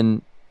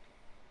 24/7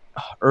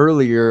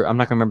 earlier. I'm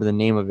not gonna remember the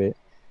name of it,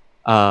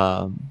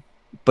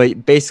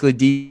 but basically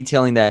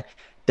detailing that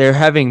they're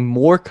having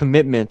more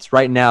commitments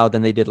right now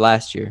than they did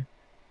last year,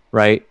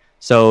 right?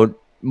 So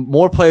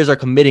more players are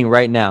committing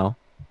right now,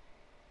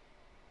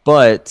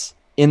 but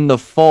in the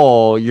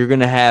fall, you're going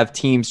to have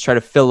teams try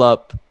to fill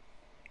up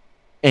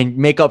and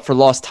make up for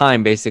lost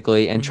time,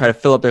 basically, and try to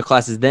fill up their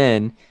classes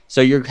then.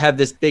 So you have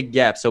this big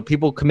gap. So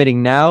people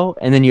committing now,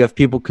 and then you have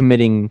people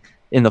committing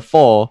in the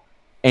fall,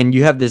 and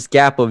you have this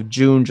gap of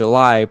June,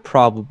 July,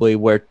 probably,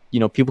 where,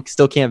 people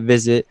still can't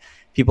visit.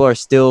 People are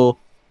still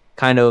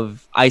kind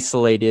of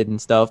isolated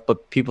and stuff,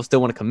 but people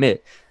still want to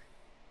commit.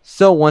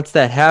 So once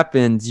that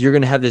happens, you're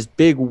going to have this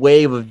big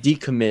wave of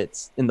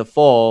decommits in the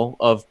fall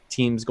of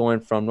teams going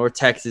from North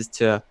Texas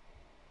to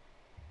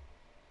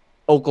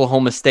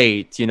Oklahoma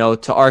State,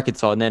 to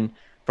Arkansas, and then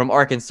from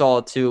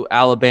Arkansas to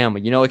Alabama,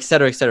 et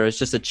cetera, et cetera. It's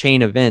just a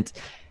chain event.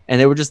 And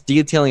they were just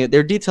detailing it.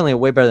 They're detailing it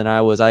way better than I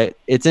was.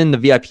 It's in the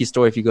VIP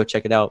story if you go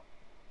check it out.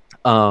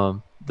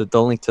 The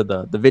link to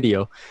the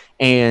video.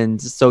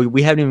 And so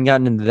we haven't even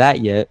gotten into that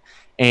yet.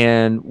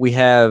 And we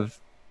have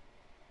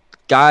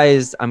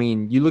guys, I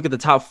mean, you look at the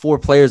top 4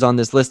 players on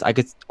this list,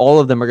 all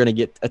of them are going to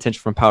get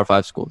attention from Power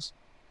 5 schools.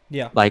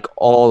 Yeah. Like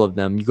all of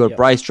them. You go to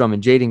Bryce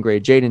Drummond, Jaden Gray,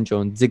 Jaden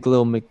Jones,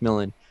 Ziglil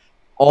McMillan.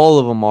 All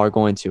of them are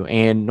going to.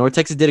 And North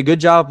Texas did a good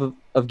job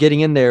of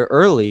getting in there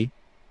early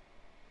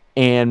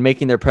and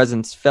making their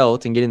presence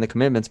felt and getting the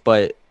commitments.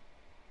 But,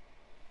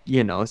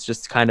 it's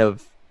just kind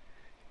of,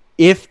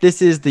 if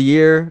this is the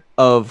year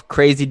of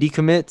crazy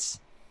decommits,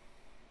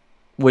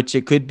 which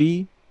it could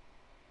be,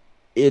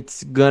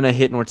 it's going to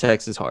hit North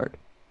Texas hard.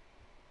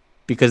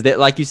 Because,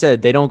 like you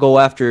said, they don't go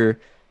after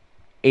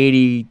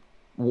 80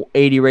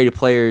 rated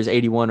players,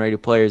 81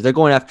 rated players. They're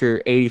going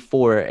after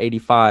 84,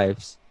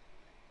 85s.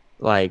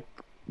 Like,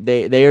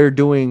 they're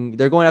going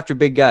after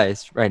big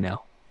guys right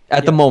now.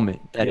 At the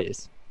moment, that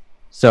is.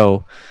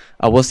 So,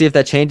 We'll see if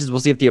that changes. We'll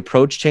see if the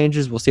approach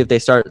changes. We'll see if they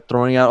start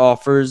throwing out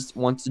offers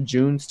once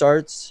June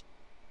starts,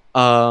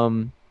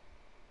 to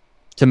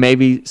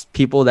maybe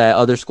people that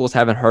other schools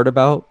haven't heard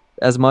about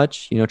as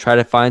much. Try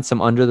to find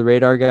some under the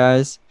radar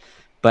guys.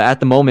 But at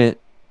the moment,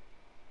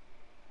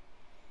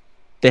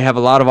 they have a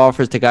lot of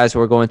offers to guys who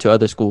are going to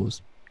other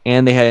schools,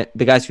 and the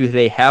guys who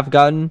they have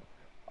gotten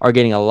are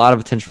getting a lot of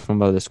attention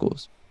from other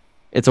schools.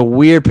 It's a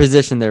weird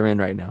position they're in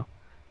right now.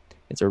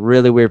 It's a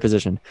really weird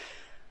position.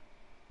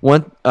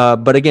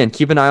 But again,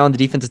 keep an eye on the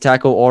defensive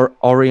tackle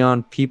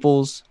Orion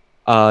Peoples.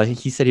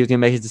 He said he was going to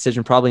make his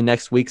decision probably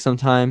next week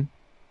sometime.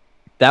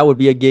 That would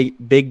be a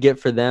big get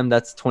for them.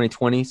 That's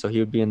 2020, so he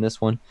would be in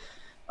this one.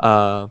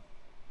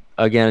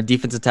 Again, a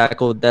defensive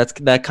tackle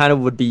that kind of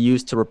would be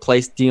used to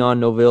replace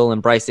Dion Noville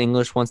and Bryce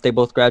English once they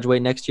both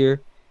graduate next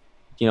year.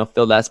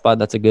 Fill that spot.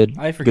 That's a good.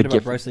 I forget good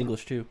about Bryce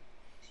English too.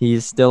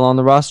 He's still on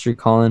the roster,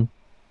 Colin.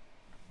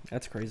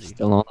 That's crazy.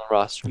 Still on the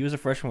roster. He was a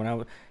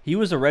freshman he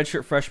was a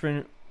redshirt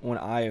freshman when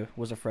I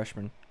was a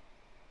freshman.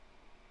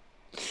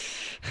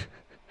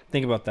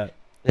 Think about that.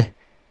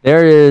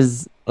 There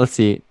is, let's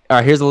see. All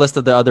right, here's a list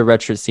of the other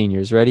redshirt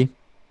seniors. Ready?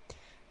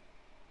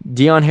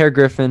 Dion Hare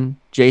Griffin,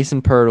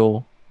 Jason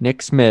Pirtle,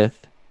 Nick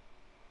Smith,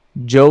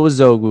 Joe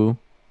Zogu,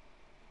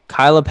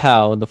 Kyla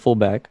Powell, the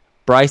fullback,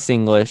 Bryce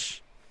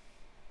English,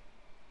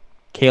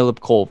 Caleb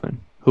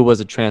Colvin, who was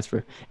a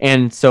transfer.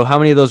 And so how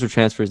many of those were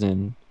transfers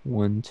in?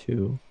 1,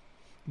 2.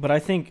 But I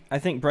think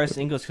Bryce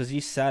English, because he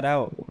sat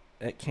out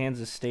at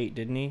Kansas State,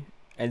 didn't he?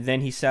 And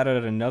then he sat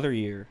out another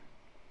year.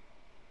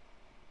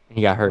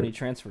 He got hurt. When he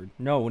transferred.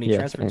 No, when he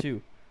transferred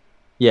too.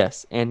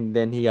 Yes, and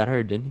then he got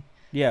hurt, didn't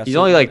he? Yeah. He's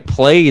only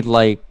played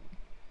But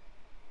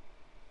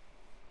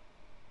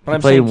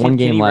I'm played saying, one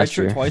game can he last redshirt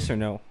year. twice or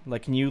no?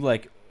 Can you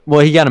Well,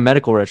 he got a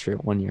medical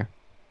redshirt 1 year.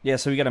 Yeah,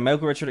 so he got a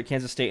medical redshirt at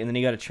Kansas State, and then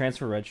he got a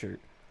transfer redshirt.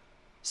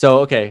 So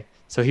okay,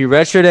 so he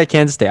redshirted at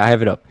Kansas State. I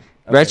have it up.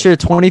 Okay. Redshirt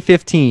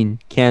 2015,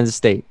 Kansas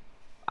State.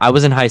 I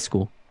was in high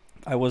school.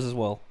 I was as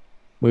well.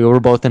 We were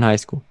both in high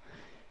school.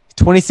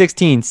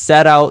 2016,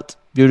 sat out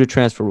due to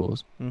transfer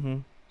rules. Mm-hmm.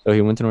 So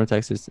he went to North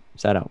Texas,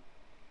 sat out.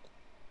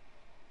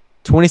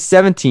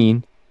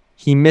 2017,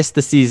 he missed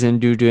the season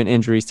due to an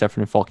injury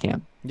suffered in fall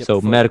camp. Yep,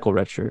 so medical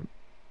redshirt,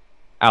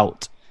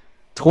 out.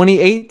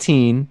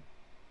 2018,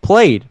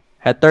 played,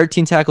 had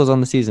 13 tackles on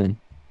the season.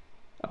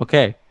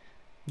 Okay.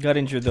 Got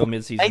injured though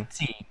mid-season.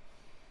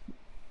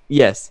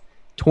 Yes.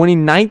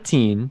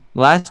 2019,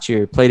 last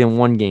year, played in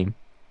one game.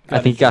 I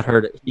think he got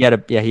hurt.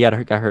 Got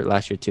hurt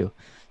last year too.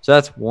 So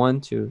that's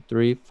 1, 2,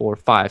 3, 4,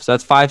 5. So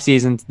that's 5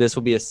 seasons. This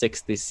will be a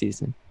 6th this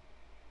season.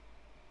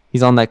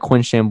 He's on that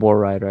Quinn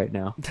Shambor ride right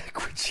now.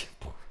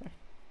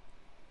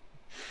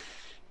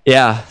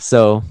 Yeah,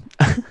 so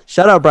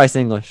shout out Bryce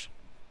English.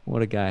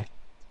 What a guy.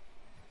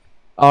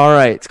 All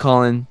right,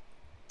 Colin.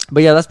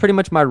 But yeah, that's pretty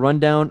much my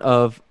rundown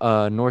of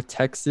North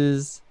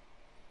Texas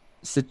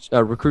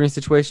recruiting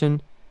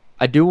situation.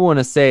 I do want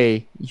to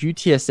say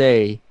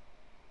UTSA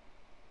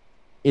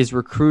is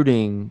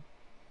recruiting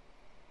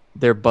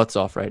their butts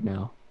off right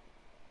now.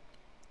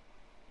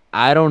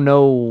 I don't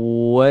know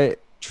what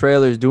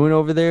Traylor's doing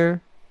over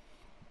there,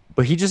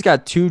 but he just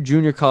got 2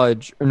 junior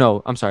college.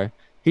 No, I'm sorry.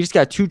 He just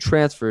got 2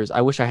 transfers.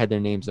 I wish I had their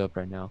names up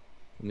right now.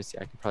 Let me see.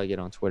 I can probably get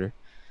on Twitter.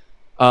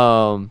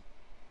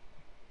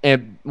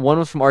 And one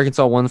was from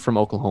Arkansas, one from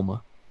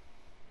Oklahoma.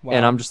 Wow.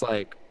 And I'm just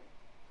like,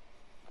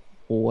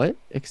 what?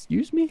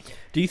 Excuse me?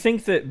 Do you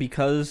think that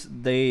because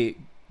they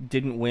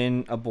didn't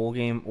win a bowl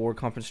game or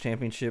conference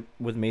championship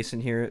with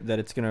Mason here, that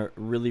it's going to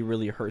really,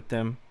 really hurt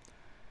them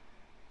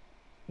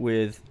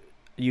with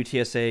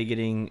UTSA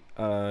getting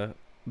a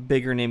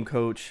bigger name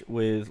coach,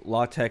 with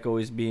La Tech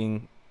always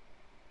being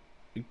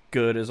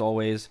good as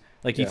always?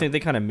 Do you think they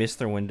kind of missed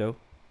their window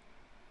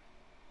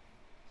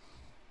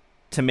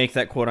to make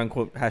that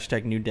quote-unquote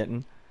hashtag New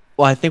Denton?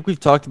 Well, I think we've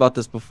talked about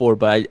this before,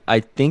 but I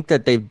think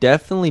that they've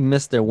definitely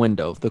missed their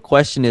window. The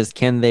question is,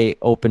 can they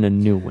open a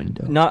new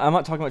window? No, I'm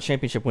not talking about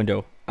championship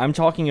window. I'm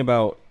talking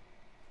about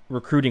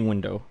recruiting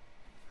window.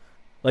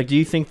 Do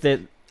you think that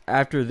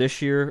after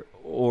this year,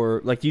 or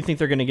do you think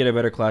they're going to get a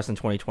better class in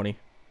 2020?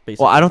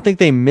 Basically? Well, I don't think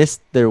they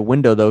missed their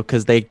window, though,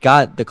 because they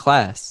got the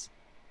class.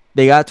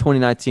 They got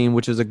 2019,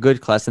 which was a good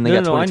class, and they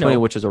got 2020,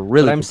 which is a really good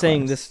class. But I'm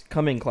saying this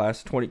coming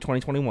class,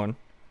 2021,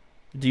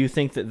 do you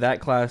think that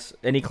class,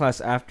 any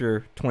class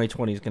after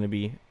 2020, is going to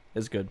be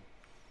as good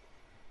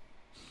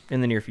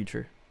in the near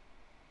future?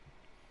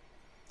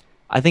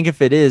 I think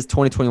if it is,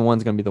 2021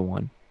 is going to be the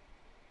one.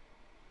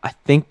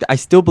 I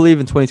still believe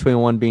in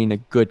 2021 being a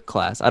good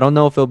class. I don't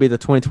know if it'll be the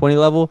 2020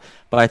 level,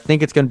 but I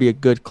think it's going to be a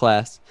good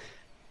class.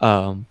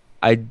 I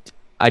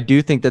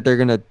do think that they're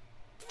going to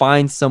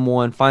find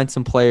some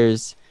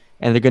players,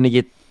 and they're going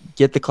to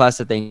get the class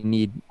that they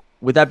need.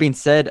 With that being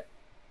said,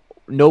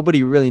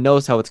 nobody really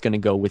knows how it's going to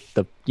go with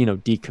the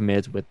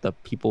decommits, with the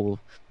people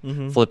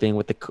flipping,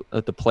 with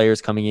the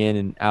players coming in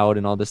and out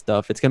and all this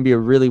stuff. It's going to be a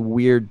really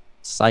weird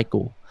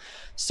cycle.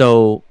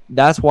 So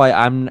that's why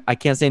I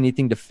can't say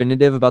anything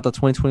definitive about the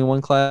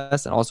 2021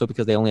 class, and also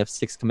because they only have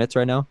 6 commits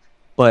right now.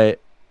 But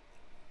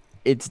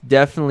it's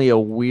definitely a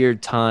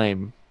weird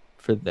time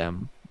for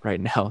them right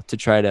now to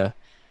try to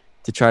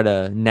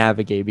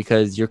navigate,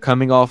 because you're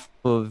coming off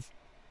of,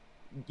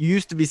 you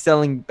used to be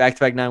selling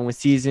back-to-back 9-win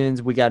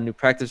seasons. We got a new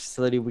practice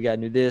facility. We got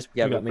new this. We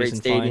got a great Mason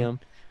stadium.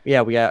 Fine.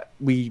 Yeah,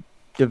 we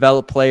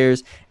developed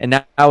players, and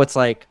now it's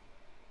like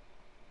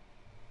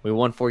we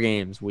won 4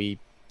 games. We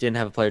didn't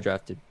have a player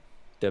drafted.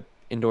 The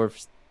indoor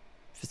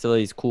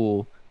facility is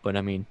cool, but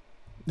I mean,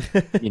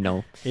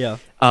 yeah.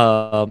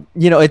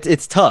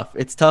 It's tough.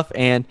 It's tough,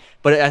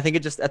 but I think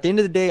it just, at the end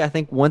of the day, I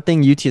think one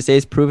thing UTSA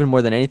has proven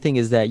more than anything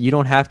is that you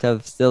don't have to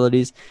have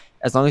facilities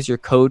as long as your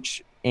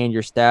coach and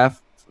your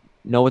staff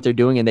know what they're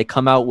doing and they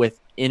come out with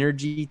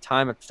energy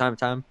time after time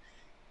after time.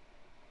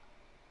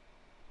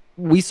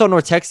 We saw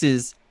North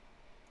Texas,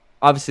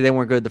 obviously they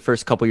weren't good the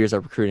first couple years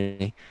of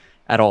recruiting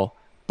at all.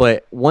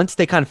 But once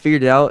they kind of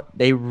figured it out,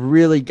 they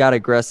really got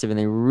aggressive and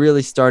they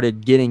really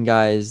started getting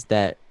guys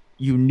that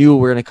you knew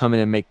were going to come in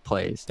and make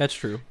plays. That's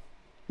true.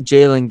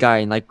 Jalen Guy,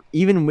 and like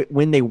even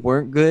when they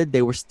weren't good,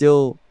 they were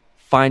still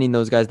finding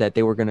those guys that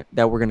were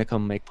gonna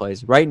come make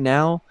plays. Right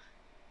now,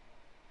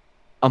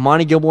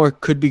 Amani Gilmore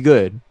could be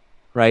good,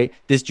 right?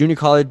 This junior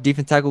college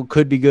defense tackle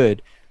could be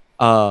good.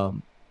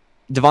 Devontae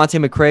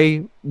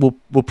McCray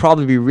will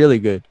probably be really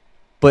good,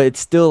 but it's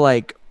still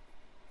like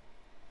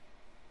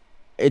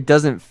it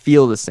doesn't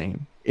feel the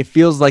same. It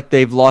feels like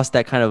they've lost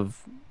that kind of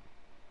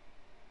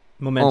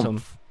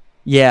momentum.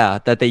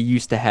 That they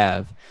used to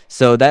have.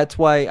 So that's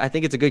why I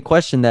think it's a good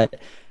question that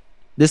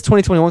this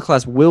 2021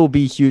 class will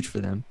be huge for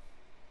them.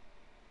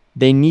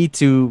 They need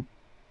to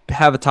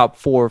have a top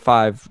 4 or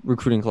 5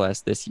 recruiting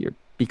class this year,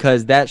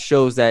 because that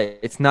shows that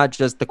it's not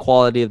just the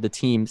quality of the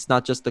team. It's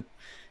not just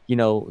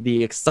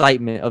the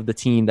excitement of the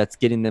team that's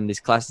getting them these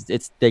classes.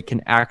 It's they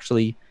can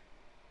actually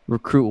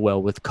recruit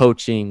well with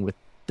coaching, with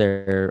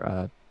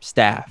their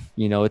staff.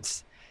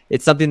 It's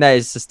something that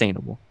is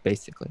sustainable,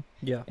 basically.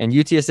 Yeah. And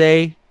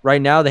UTSA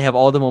right now, they have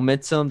all the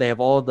momentum. They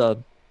have all the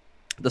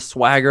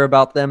swagger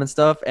about them and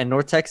stuff. And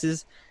North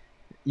Texas,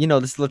 this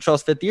is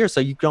Latrell's 5th year, so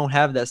you don't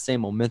have that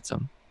same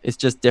momentum. It's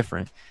just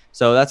different.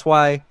 So that's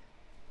why,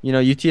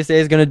 UTSA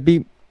is going to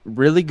be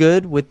really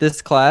good with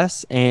this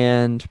class,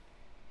 and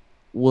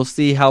we'll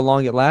see how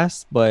long it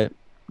lasts. But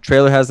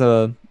Traylor has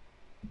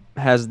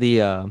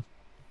the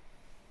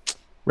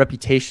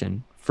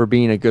reputation for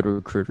being a good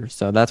recruiter,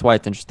 so that's why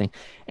it's interesting.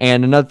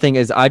 And another thing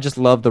is, I just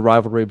love the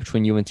rivalry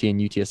between UNT and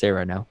UTSA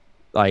right now.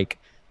 Like,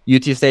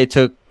 UTSA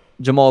took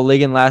Jamal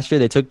Ligon last year,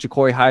 they took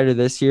Ja'Cory Hyder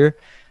this year.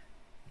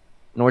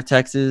 North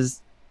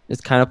Texas is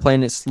kind of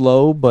playing it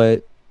slow,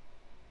 but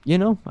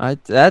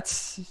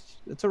it's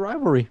a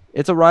rivalry.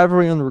 It's a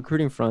rivalry on the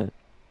recruiting front,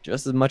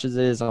 just as much as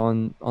it is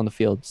on the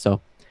field.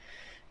 So,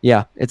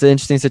 yeah, it's an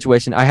interesting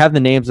situation. I have the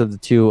names of the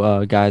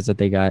 2 guys that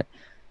they got.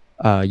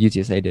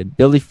 UTSA did.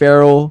 Billy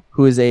Farrell,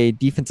 who is a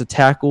defensive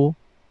tackle,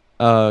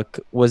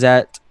 was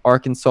at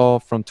Arkansas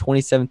from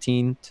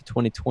 2017 to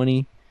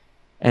 2020.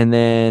 And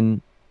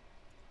then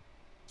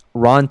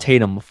Ron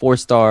Tatum, a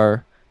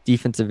 4-star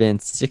defensive end,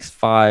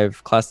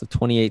 6'5", class of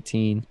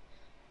 2018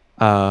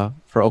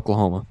 for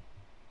Oklahoma.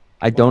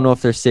 I don't know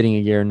if they're sitting a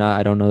year or not.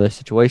 I don't know their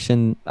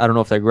situation. I don't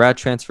know if they're grad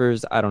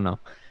transfers. I don't know.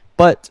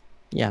 But,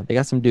 yeah, they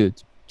got some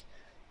dudes.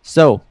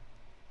 So,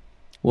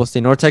 we'll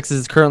see. North Texas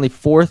is currently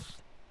 4th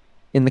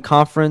in the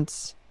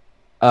conference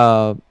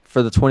for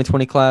the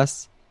 2020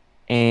 class,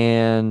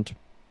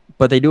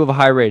 but they do have a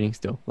high rating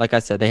still. Like I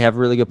said, they have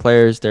really good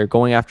players. They're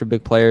going after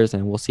big players,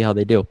 and we'll see how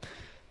they do.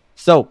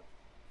 So,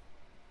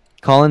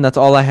 Colin, that's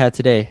all I had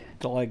today.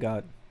 That's all I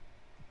got.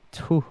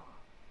 Whew.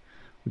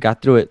 We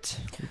got through it.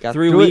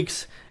 3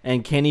 weeks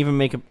and can't even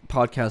make a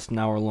podcast an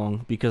hour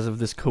long because of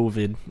this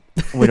COVID.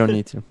 We don't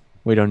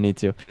need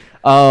to.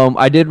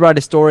 I did write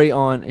a story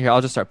on here.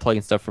 I'll just start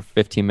plugging stuff for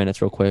 15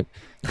 minutes real quick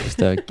just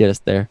to get us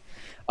there.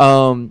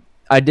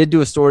 I did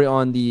do a story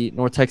on the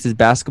North Texas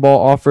basketball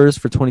offers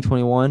for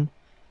 2021.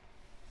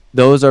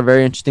 Those are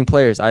very interesting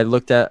players. I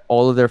looked at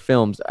all of their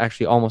films,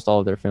 actually almost all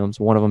of their films.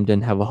 One of them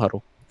didn't have a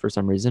huddle for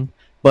some reason.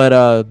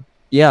 But,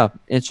 yeah,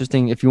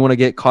 interesting. If you want to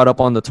get caught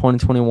up on the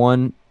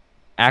 2021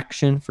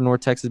 action for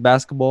North Texas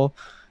basketball,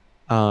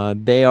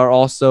 they are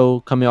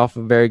also coming off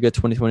a very good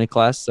 2020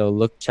 class,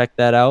 so check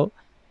that out.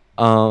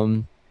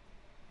 Both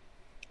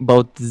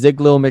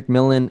Ziglil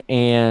McMillan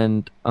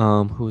and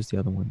who was the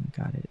other one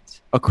that got it?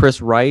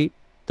 Chris Wright,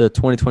 the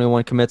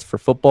 2021 commits for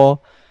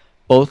football,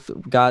 both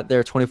got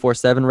their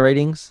 24/7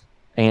 ratings.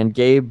 And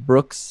Gabe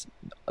Brooks,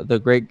 the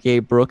great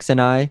Gabe Brooks,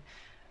 and I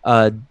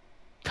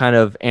kind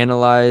of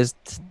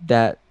analyzed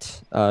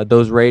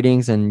those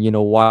ratings and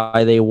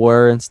why they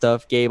were and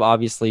stuff. Gabe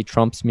obviously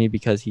trumps me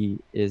because he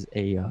is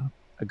a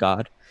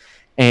god.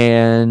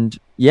 And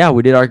yeah,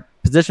 we did our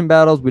position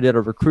battles, we did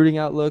our recruiting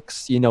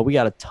outlooks. We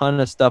got a ton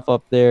of stuff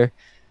up there,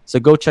 so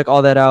go check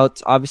all that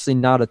out. Obviously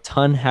not a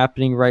ton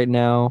happening right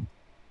now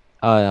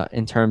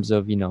in terms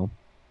of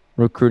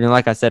recruiting.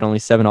 Like I said, only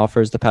 7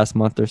 offers the past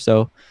month or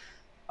so.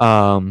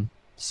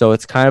 So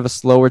it's kind of a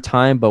slower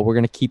time, but we're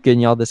going to keep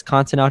getting y'all this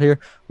content out here.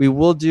 We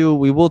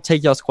will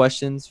take y'all's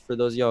questions for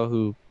those of y'all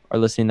who are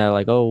listening that are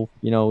like, oh,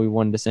 you know, we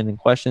wanted to send in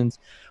questions.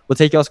 We'll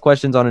take y'all's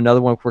questions on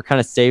another one. We're kind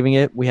of saving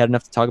it. We had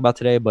enough to talk about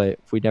today, but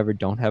if we never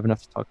don't have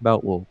enough to talk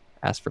about, we'll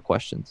ask for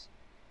questions.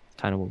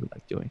 Kind of what we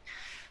like doing.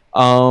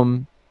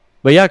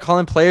 But yeah,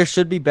 Colin, players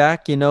should be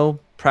back, you know,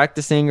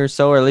 practicing or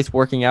so, or at least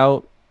working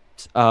out.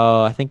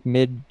 I think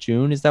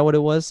mid-June, is that what it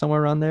was?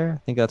 Somewhere around there?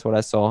 I think that's what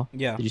I saw.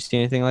 Yeah. Did you see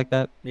anything like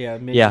that? Yeah,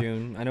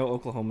 mid-June. I know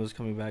Oklahoma's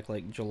coming back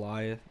like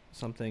July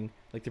something.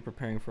 Like they're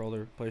preparing for all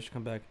their players to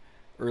come back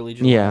early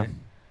July.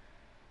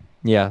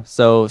 Yeah.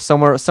 So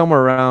somewhere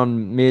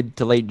around mid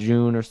to late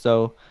June or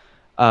so,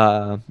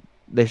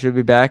 they should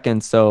be back,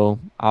 and so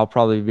I'll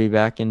probably be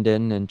back in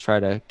Denton and try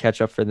to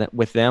catch up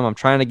with them. I'm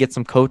trying to get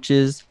some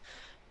coaches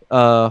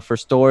for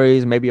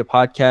stories, maybe a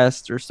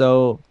podcast or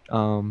so.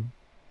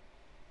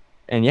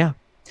 And yeah,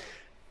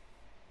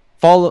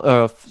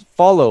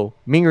 follow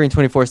Mean Green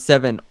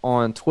 24/7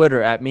 on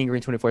Twitter at Mean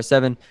Green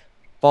 24/7.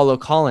 Follow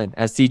Colin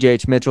at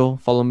CJH Mitchell.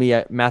 Follow me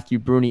at Matthew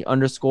Bruni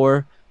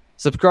 _.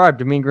 Subscribe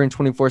to Mean Green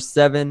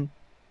 24/7.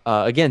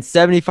 Again,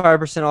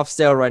 75% off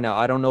sale right now.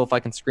 I don't know if I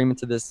can scream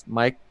into this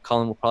mic.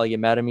 Colin will probably get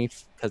mad at me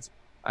because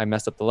I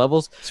messed up the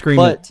levels. Scream.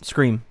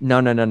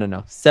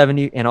 No.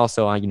 70, and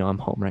also, you know, I'm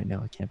home right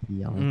now. I can't be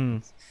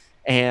yelling.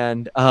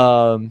 And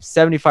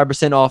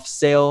 75% off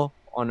sale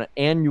on an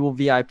annual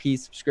VIP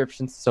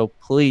subscription. So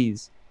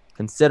please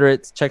consider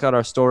it. Check out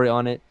our story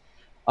on it.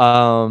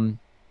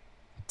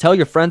 Tell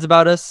your friends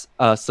about us.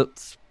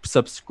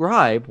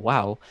 Subscribe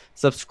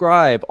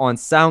on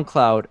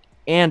SoundCloud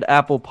and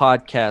Apple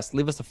Podcasts.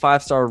 Leave us a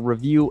 5-star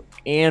review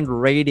and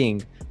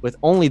rating with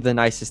only the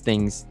nicest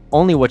things,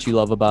 only what you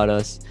love about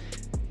us.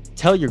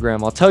 Tell your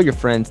grandma, tell your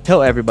friends,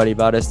 tell everybody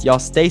about us. Y'all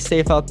stay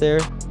safe out there,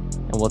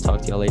 and we'll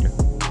talk to y'all later.